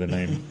to say the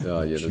name.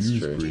 Oh, yeah, that's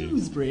true.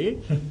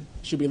 Dewsbury.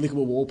 Should be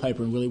lickable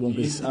wallpaper in Willy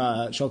Wonka's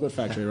chocolate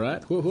factory,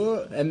 right?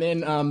 And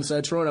then,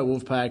 so Toronto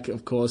Wolfpack,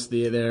 of course,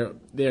 they're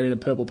in a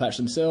purple patch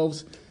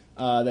themselves.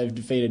 They've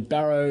defeated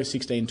Barrow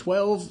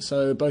 16-12,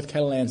 so both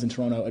Catalans and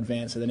Toronto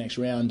advance to the next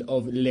round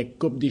of Le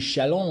Coupe de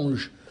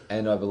Challenge.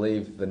 And I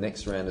believe the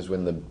next round is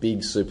when the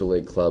big Super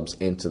League clubs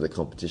enter the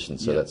competition.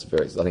 So that's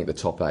I think the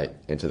top 8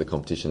 enter the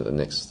competition at the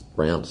next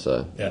round.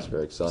 So that's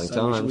very exciting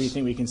times. We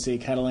think we can see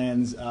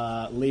Catalans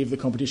leave the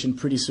competition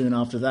pretty soon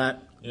after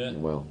that. Yeah.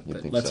 Well,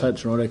 Let's hope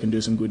Toronto can do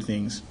some good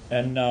things.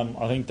 And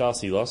I think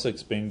Darcy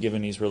Lussick's been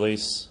given his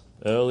release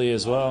early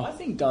as well. I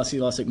think Darcy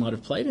Lussick might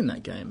have played in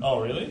that game.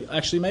 Oh, really?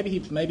 Actually, maybe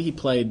he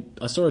played.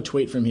 I saw a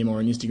tweet from him or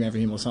an Instagram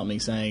from him or something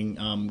saying,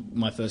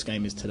 "My first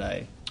game is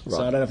today." Right.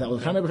 So I don't know if that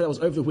was. I can't remember if that was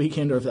over the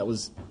weekend or if that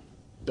was.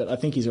 But I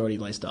think he's already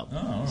laced up. Oh,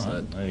 all right.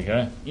 So there you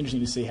go. interesting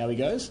to see how he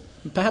goes.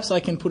 Perhaps I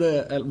can put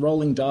a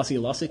rolling Darcy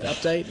Lussick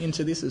update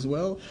into this as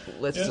well.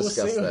 Let's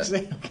discuss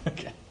that.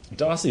 Okay.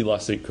 Darcy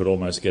Lussick could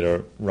almost get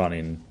a run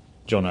in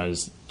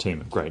Jono's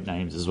team of great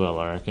names as well,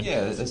 I reckon.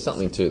 Yeah, there's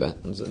something to that.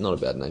 It's not a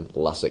bad name.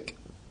 Lussick.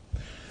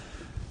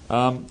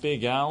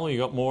 Big Al, you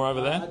got more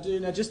over there? I do.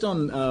 Now, just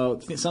on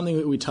something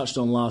that we touched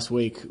on last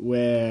week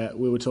where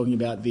we were talking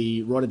about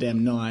the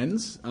Rotterdam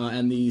Nines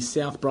and the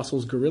South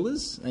Brussels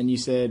Gorillas, and you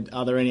said,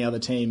 are there any other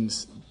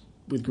teams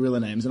with gorilla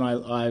names? And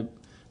I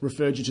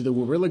referred you to the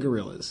Warilla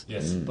Gorillas.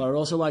 Yes. But I'd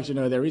also like to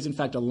know there is, in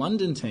fact, a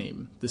London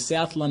team, the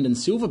South London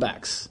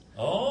Silverbacks.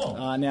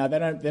 Oh. Now,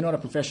 they're not a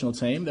professional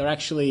team. They're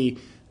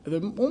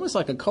almost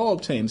like a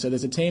co-op team. So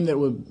there's a team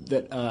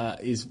that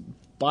is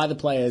by the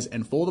players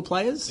and for the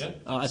players.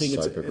 Yep. I think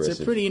So it's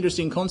a pretty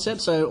interesting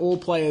concept. So all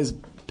players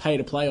pay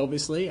to play,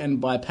 obviously,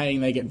 and by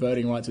paying they get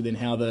voting rights within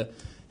how the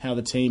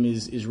team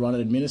is run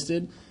and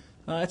administered.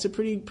 It's a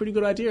pretty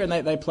good idea,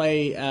 and they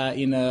play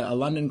in a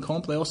London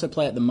comp. They also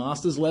play at the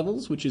Masters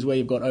levels, which is where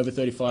you've got over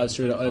 35s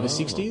through to over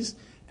 60s,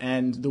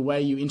 and the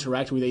way you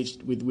interact with each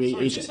Sorry,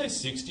 did you say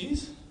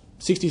 60s?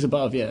 60s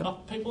above, yeah. Are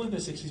people in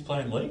their 60s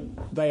playing league?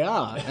 They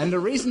are, and the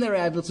reason they're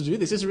able to do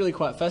this is really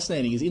quite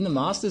fascinating. Is in the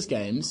Masters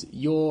games,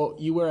 you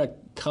wear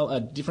a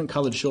different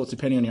coloured shorts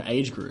depending on your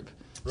age group.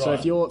 Right. So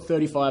if you're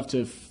 35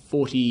 to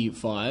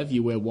 45,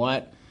 you wear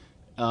white.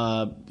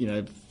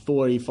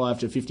 45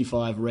 to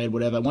 55, red,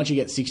 whatever. Once you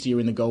get 60, you're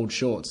in the gold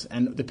shorts,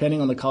 and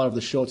depending on the colour of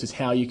the shorts is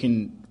how you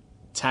can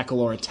tackle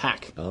or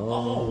attack.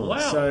 Oh, wow!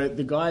 So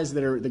the guys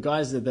that are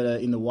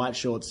in the white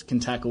shorts can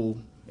tackle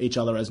each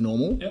other as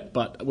normal, yep.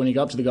 But when you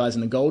go up to the guys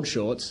in the gold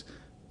shorts,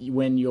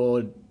 when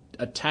you're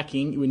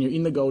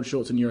in the gold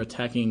shorts and you're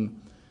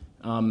attacking,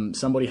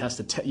 somebody has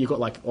to you've got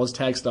like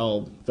OzTag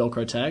style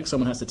Velcro tag,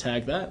 someone has to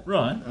tag that,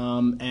 right?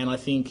 And I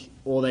think,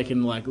 or they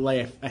can like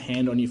lay a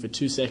hand on you for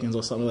 2 seconds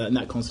or something like that, and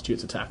that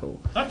constitutes a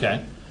tackle.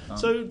 Okay.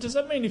 So does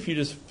that mean if you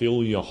just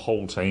fill your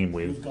whole team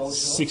with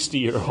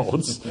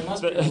 60-year-olds? There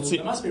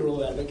must be a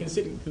rule out. But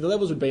the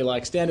levels would be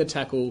like standard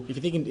tackle, if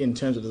you think in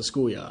terms of the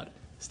schoolyard,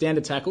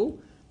 standard tackle.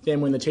 Then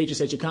when the teacher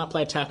says you can't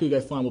play tackle, you go,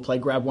 fine, we'll play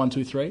grab 1,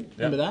 2, 3.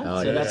 Remember that?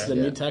 Oh, so that's the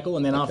mid tackle,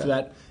 and then after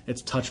that,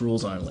 it's touch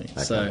rules only.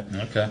 Okay. So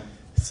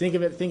think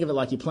of it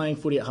like you're playing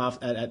footy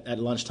at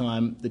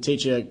lunchtime. The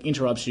teacher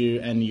interrupts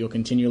you, and you're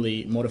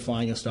continually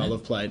modifying your style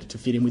of play to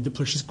fit in with the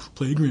precious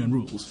playground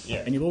rules.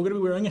 Yeah. And you've all got to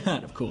be wearing a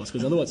hat, of course,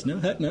 because otherwise, no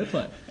hat, no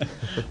play.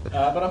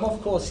 But I'm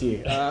off course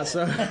here.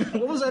 So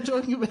what was I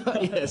talking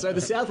about? Yeah. So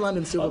the South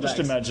London Silverbacks. I just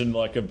imagine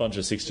like a bunch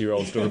of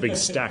 60-year-olds doing big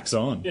stacks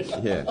on.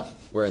 Yeah,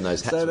 wearing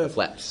those hats with the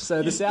flaps.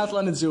 So the South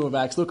London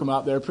Silverbacks, look them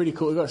up. They're pretty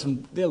cool. We've got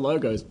their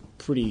logos,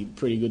 pretty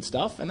good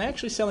stuff, and they're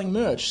actually selling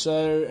merch.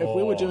 So if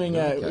we were doing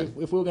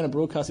if we were going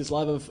to broadcast this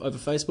live over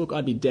Facebook,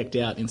 I'd be decked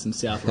out in some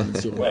South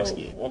London Silverbacks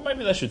gear. Well,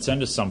 maybe they should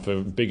send us some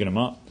for bigging them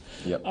up.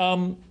 Yep.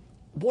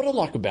 What I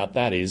like about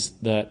that is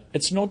that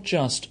it's not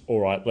just, all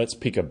right, let's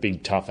pick a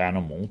big, tough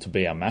animal to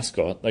be our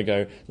mascot. They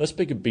go, let's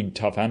pick a big,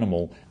 tough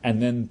animal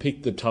and then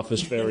pick the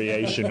toughest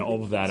variation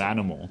of that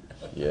animal.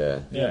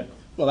 Yeah. Yeah.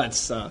 Well,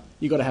 that's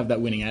you got to have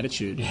that winning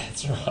attitude. Yeah,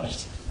 that's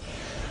right.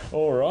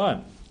 All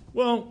right.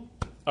 Well,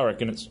 I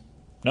reckon it's...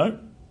 No?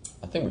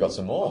 I think we got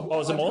some more. Oh,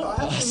 is there more?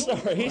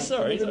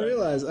 Sorry. I didn't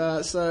realise.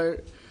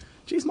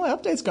 Geez, my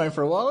update's going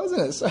for a while, isn't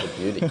it? So,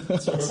 Beauty.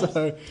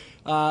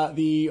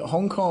 The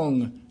Hong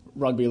Kong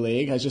Rugby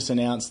League has just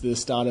announced the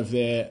start of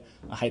their,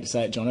 I hate to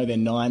say it, Jono, their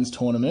Nines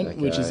tournament,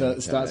 which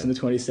starts on the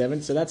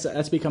 27th. So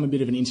that's become a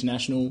bit of an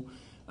international,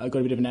 got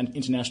a bit of an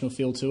international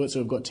feel to it. So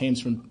we've got teams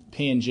from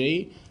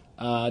PNG,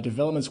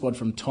 development squad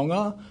from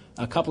Tonga,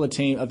 a couple of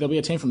teams. There'll be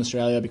a team from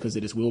Australia because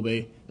there just will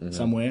be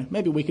somewhere.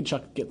 Maybe we could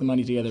get the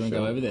money together and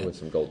go over there with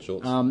some gold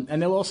shorts.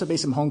 And there will also be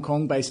some Hong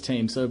Kong-based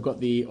teams. So we've got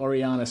the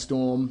Oriana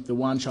Storm, the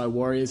Wan Chai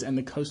Warriors, and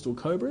the Coastal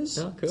Cobras.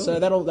 Oh, cool. So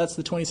that's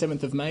the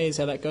 27th of May is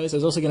how that goes.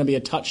 There's also going to be a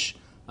touch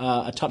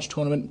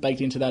tournament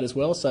baked into that as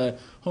well. So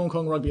Hong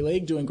Kong Rugby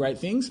League doing great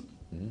things.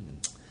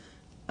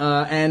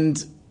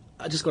 And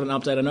I just got an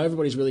update. I know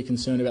everybody's really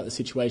concerned about the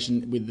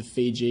situation with the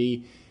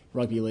Fiji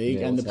Rugby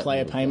League and the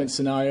player payment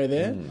scenario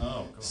there.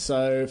 Oh, cool.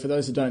 So for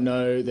those who don't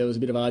know, there was a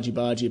bit of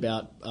argy-bargy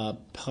about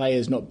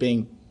players not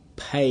being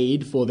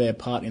paid for their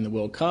part in the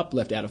World Cup,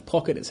 left out of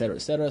pocket, etc.,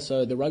 etc.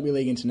 So the Rugby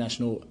League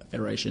International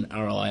Federation,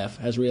 RLIF,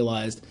 has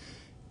realised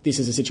this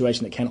is a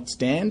situation that cannot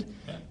stand.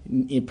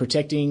 In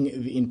protecting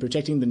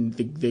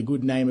the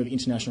good name of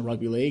International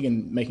Rugby League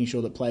and making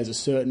sure that players are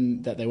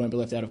certain that they won't be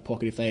left out of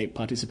pocket if they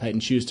participate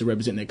and choose to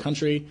represent their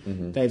country,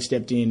 they've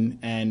stepped in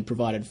and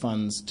provided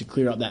funds to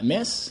clear up that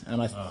mess.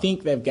 And I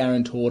think they've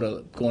gone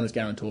as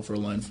guarantor for a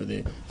loan for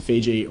the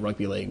Fiji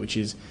Rugby League, which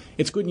is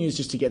it's good news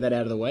just to get that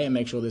out of the way and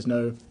make sure there's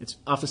no. It's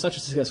after such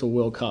a successful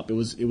World Cup, it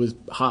was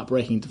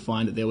heartbreaking to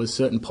find that there was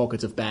certain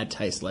pockets of bad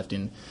taste left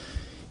in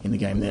the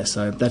game there.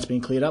 So that's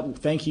been cleared up.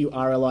 Thank you,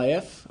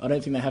 RLIF. I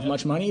don't think they have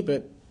much money,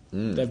 but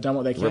they've done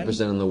what they can.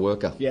 Representing the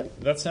worker.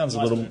 Yep. That sounds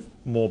a little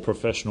more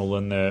professional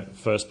than their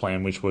first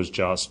plan, which was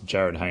just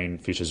Jared Hayne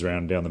fishes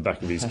around down the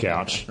back of his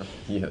couch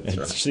That's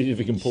right. see if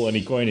he can pull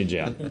any coinage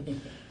out.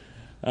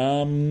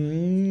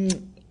 And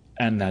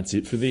that's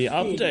it for the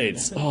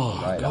updates. Oh,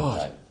 Great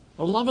God. update.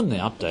 I'm loving the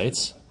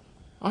updates.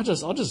 I'm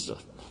just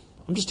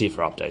here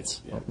for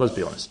updates. Let's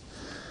be honest.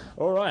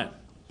 All right.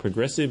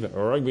 Progressive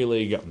Rugby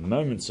League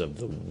moments of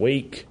the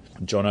week.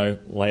 Jono,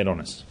 lay it on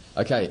us.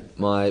 Okay,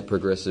 my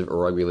progressive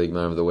rugby league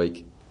moment of the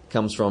week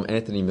comes from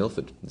Anthony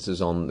Milford. This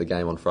is on the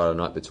game on Friday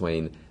night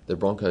between the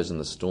Broncos and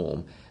the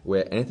Storm,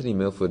 where Anthony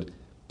Milford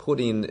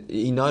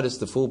he noticed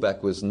the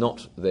fullback was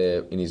not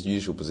there in his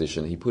usual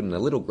position. He put in a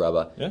little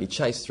grubber, he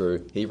chased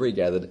through, he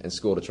regathered and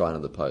scored a try under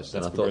the post.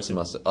 That's and I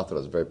thought it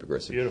was very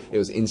progressive. Beautiful. It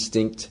was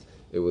instinct.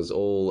 It was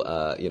all,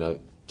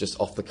 just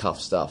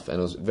off-the-cuff stuff, and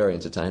it was very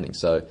entertaining.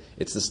 So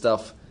it's the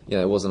stuff,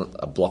 it wasn't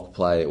a block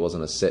play, it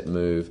wasn't a set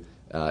move.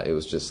 It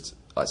was just,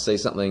 I see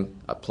something,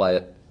 I play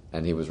it,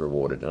 and he was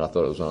rewarded. And I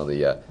thought it was one of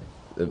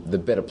the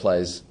better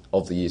plays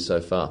of the year so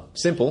far.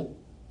 Simple,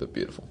 but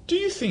beautiful. Do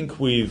you think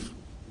we've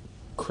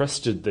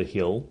crested the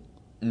hill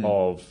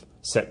of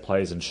set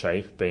plays and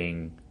shape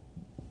being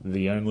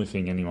the only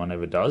thing anyone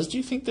ever does? Do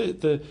you think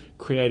that the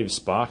creative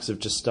sparks have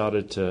just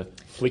started to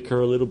flicker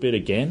a little bit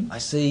again? I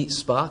see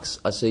sparks,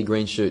 I see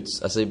green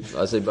shoots, I see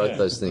both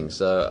those things.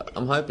 So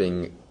I'm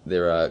hoping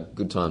there are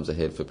good times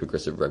ahead for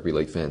progressive rugby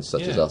league fans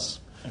such as us.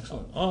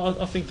 Excellent.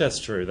 I think that's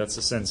true. That's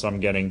the sense I'm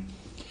getting.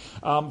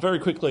 Very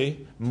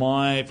quickly,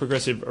 my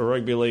progressive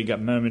rugby league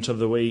moment of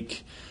the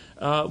week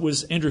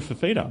was Andrew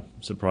Fafita,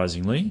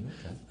 surprisingly.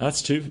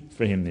 That's 2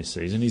 for him this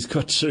season. He's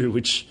got 2,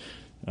 which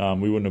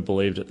we wouldn't have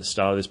believed at the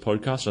start of this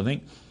podcast, I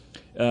think.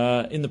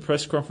 In the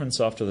press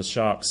conference after the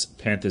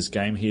Sharks-Panthers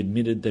game, he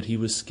admitted that he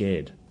was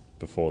scared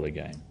before the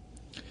game.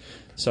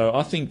 So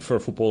I think for a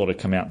footballer to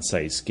come out and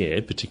say he's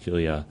scared,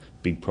 particularly a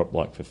big prop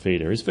like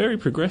Fafita, is very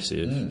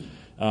progressive.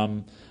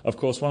 Of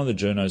course, one of the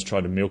journos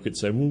tried to milk it,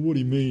 saying, well, what do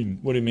you mean?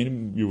 What do you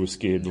mean you were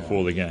scared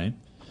before the game?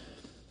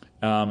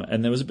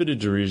 And there was a bit of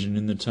derision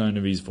in the tone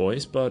of his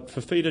voice, but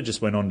Fafita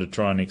just went on to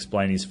try and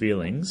explain his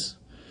feelings.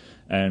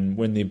 And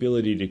when the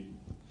ability to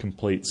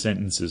complete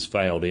sentences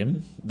failed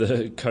him,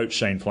 the coach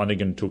Shane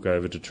Flanagan took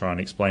over to try and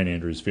explain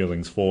Andrew's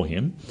feelings for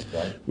him,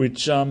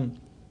 which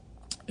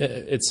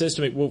it says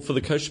to me, well, for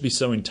the coach to be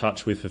so in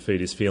touch with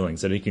Fafita's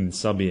feelings that he can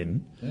sub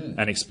in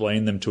and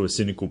explain them to a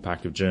cynical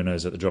pack of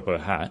journos at the drop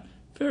of a hat,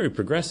 very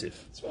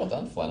progressive. It's well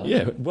done, Flano.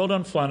 Yeah, well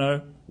done,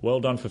 Flano. Well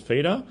done,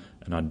 Fafita.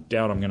 And I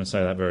doubt I'm going to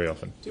say that very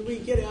often. Did we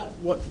get out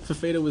what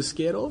Fafita was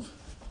scared of?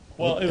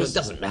 Well, It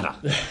doesn't matter.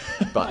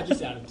 But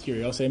Just out of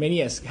curiosity. I mean,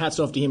 yes, hats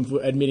off to him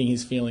for admitting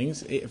his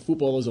feelings.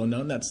 Footballers or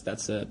none,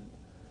 that's a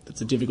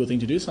difficult thing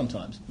to do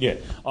sometimes. Yeah,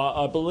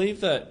 I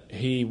believe that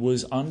he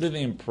was under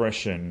the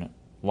impression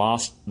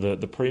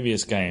the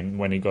previous game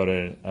when he got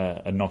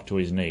a knock to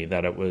his knee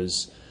that it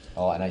was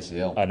an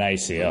ACL. An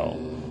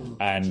ACL,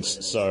 and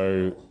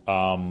so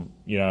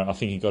I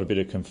think he got a bit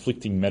of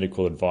conflicting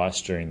medical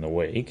advice during the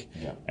week,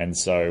 and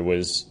so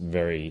was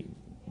very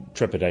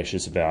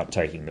trepidatious about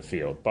taking the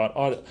field. But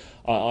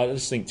I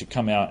just think to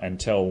come out and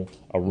tell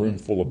a room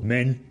full of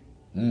men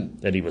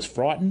that he was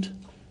frightened,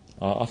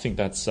 I think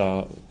that's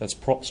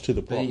props to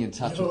the prop. Being in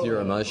touch with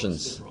your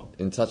emotions.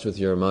 In touch with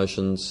your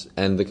emotions,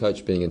 and the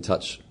coach being in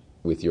touch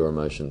with your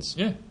emotions.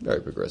 Yeah.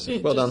 Very progressive.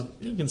 Yeah, well done.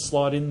 You can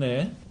slide in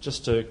there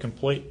just to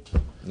complete.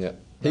 Yeah.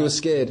 He was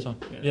scared.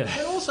 Yeah.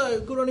 And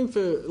also, good on him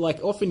for,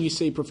 often you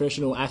see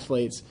professional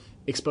athletes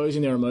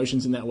exposing their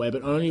emotions in that way,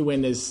 but only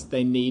when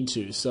they need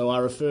to. So I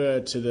refer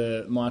to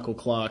the Michael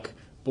Clark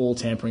ball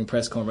tampering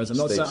press conference. I'm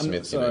not Steve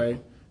saying. Smith,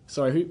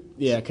 Sorry, who?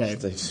 Yeah, okay.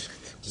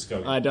 Just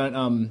go. I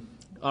don't.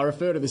 I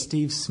refer to the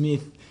Steve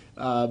Smith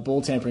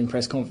ball tampering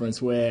press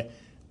conference where,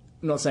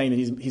 I'm not saying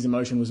that his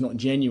emotion was not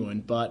genuine,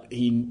 but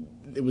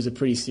it was a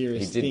pretty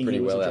serious He did thing pretty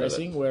he was well out of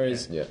addressing, it.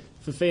 whereas Yeah.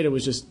 Fafita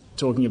was just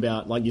talking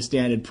about like your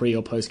standard pre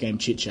or post game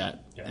chit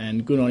chat,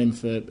 and good on him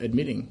for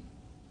admitting.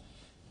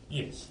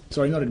 Yes.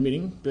 Sorry, not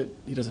admitting, but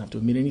he doesn't have to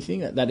admit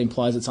anything. That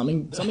implies that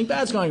something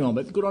bad's going on,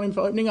 but good on him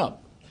for opening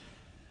up.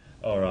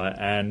 All right,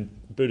 and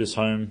Buddha's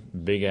home,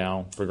 Big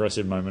Al,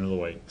 progressive moment of the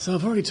week. So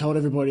I've already told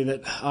everybody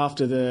that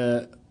after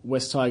the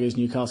West Tigers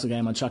Newcastle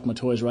game, I chucked my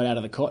toys right out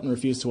of the cot and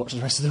refused to watch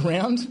the rest of the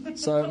round.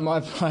 So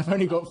I've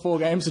only got 4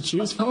 games to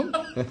choose from.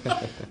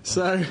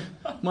 So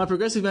my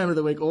progressive moment of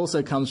the week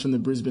also comes from the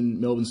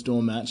Brisbane-Melbourne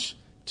Storm match.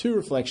 2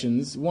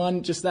 reflections.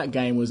 One, just that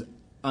game was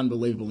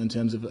unbelievable in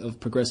terms of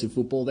progressive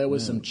football. There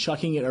was some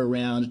chucking it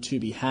around to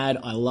be had.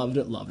 I loved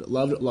it.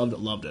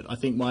 I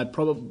think my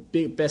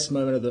probably best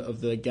moment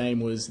of the game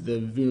was the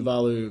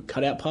Vunivalu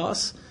cutout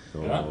pass.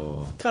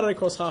 Cut it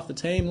across half the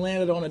team,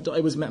 landed on it.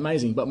 It was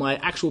amazing. But my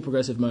actual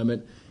progressive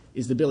moment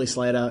is the Billy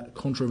Slater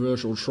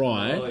controversial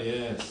try. Oh,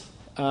 yes.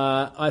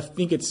 I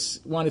think it's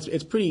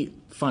pretty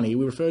funny.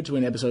 We referred to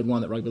in episode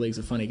 1 that rugby league's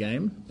a funny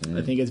game.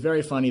 I think it's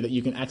very funny that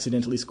you can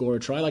accidentally score a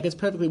try. Like, it's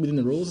perfectly within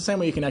the rules. The same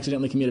way you can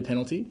accidentally commit a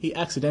penalty. He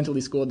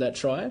accidentally scored that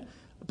try,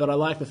 but I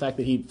like the fact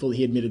that he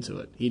admitted to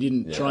it. He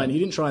didn't try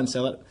and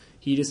sell it.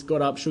 He just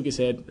got up, shook his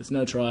head. It's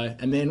no try,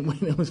 and then when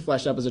it was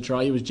flashed up as a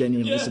try, he was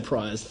genuinely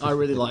surprised. I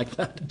really like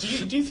that.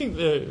 Do you think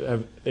there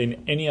have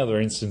been any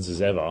other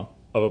instances ever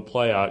of a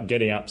player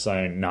getting up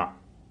saying, nah,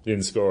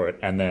 didn't score it,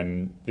 and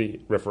then the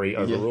referee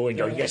overruling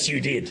going, yes, you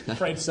did?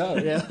 Afraid so,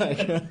 yeah.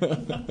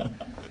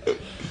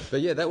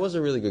 But yeah, that was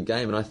a really good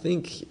game, and I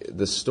think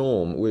the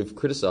Storm, we've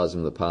criticised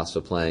them in the past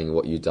for playing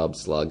what you dub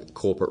slug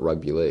corporate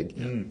rugby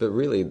league, but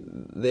really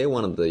they're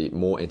one of the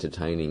more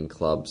entertaining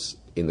clubs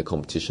in the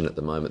competition at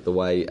the moment. The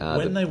way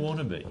When they want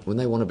to be. when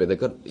they want to be, they've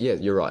got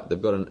you're right.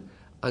 They've got an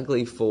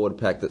ugly forward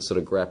pack that sort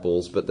of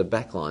grapples, but the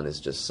back line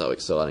is just so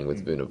exciting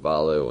with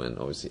Vunivalu and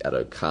obviously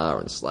Addo-Carr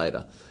and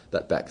Slater,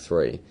 that back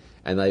 3.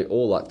 And they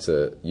all like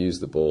to use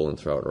the ball and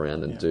throw it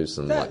around and do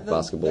some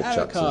basketball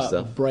chucks and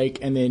stuff. Break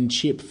and then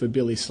chip for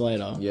Billy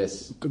Slater.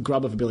 Yes.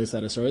 Grubber for Billy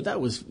Slater, sorry. That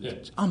was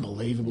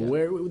unbelievable.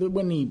 Yeah.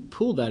 When he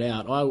pulled that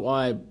out,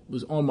 I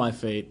was on my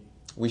feet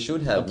We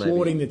should have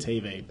applauding the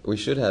TV. We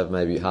should have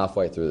maybe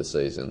halfway through the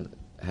season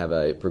have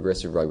a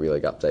progressive rugby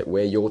league update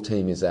where your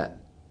team is at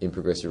in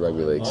progressive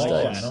rugby league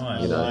stakes.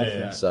 nice. You know,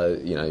 Yeah. so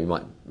you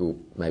might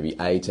maybe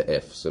A to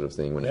F sort of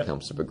thing when it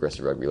comes to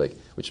progressive rugby league,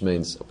 which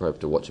means I'll probably have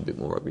to watch a bit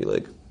more rugby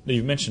league. Now,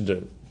 you've mentioned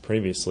it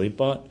previously,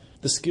 but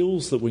the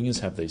skills that wingers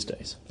have these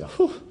days,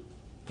 whew,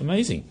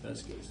 amazing.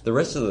 The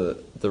rest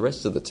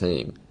of the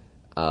team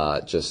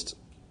are just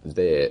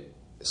there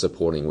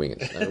supporting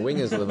wingers. And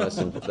wingers are the most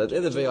important.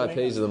 They're the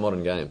VIPs of the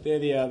modern game. They're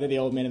the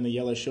old men in the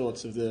yellow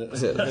shorts of the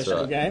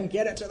professional game.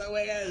 Get it to the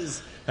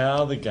wingers.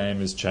 How the game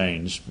has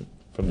changed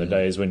from the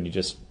days when you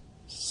just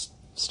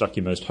stuck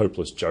your most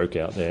hopeless joke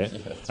out there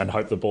and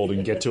hoped the ball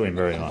didn't get to him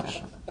very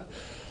much.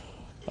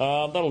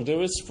 That'll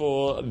do us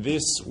for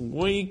this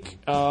week.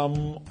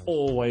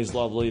 Always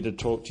lovely to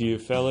talk to you,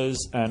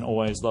 fellas, and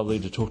always lovely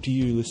to talk to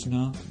you,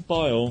 listener.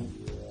 Bye all.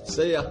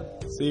 See ya.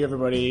 See you,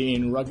 everybody,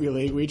 in Rugby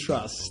League We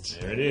Trust.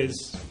 There it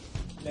is.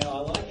 Now, I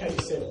like how you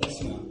said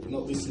listener,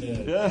 not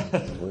listener.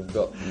 We've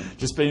got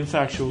Just being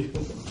factual.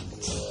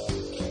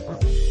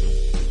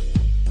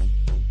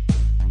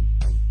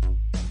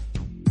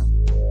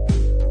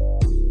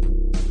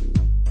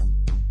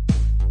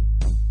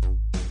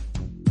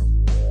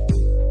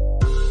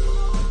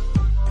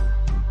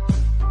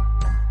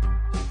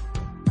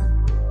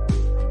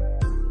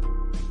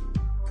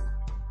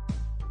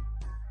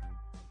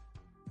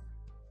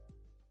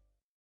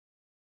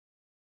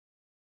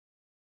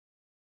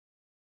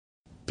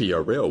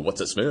 PRL. What's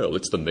the smell?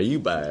 It's the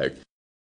mailbag.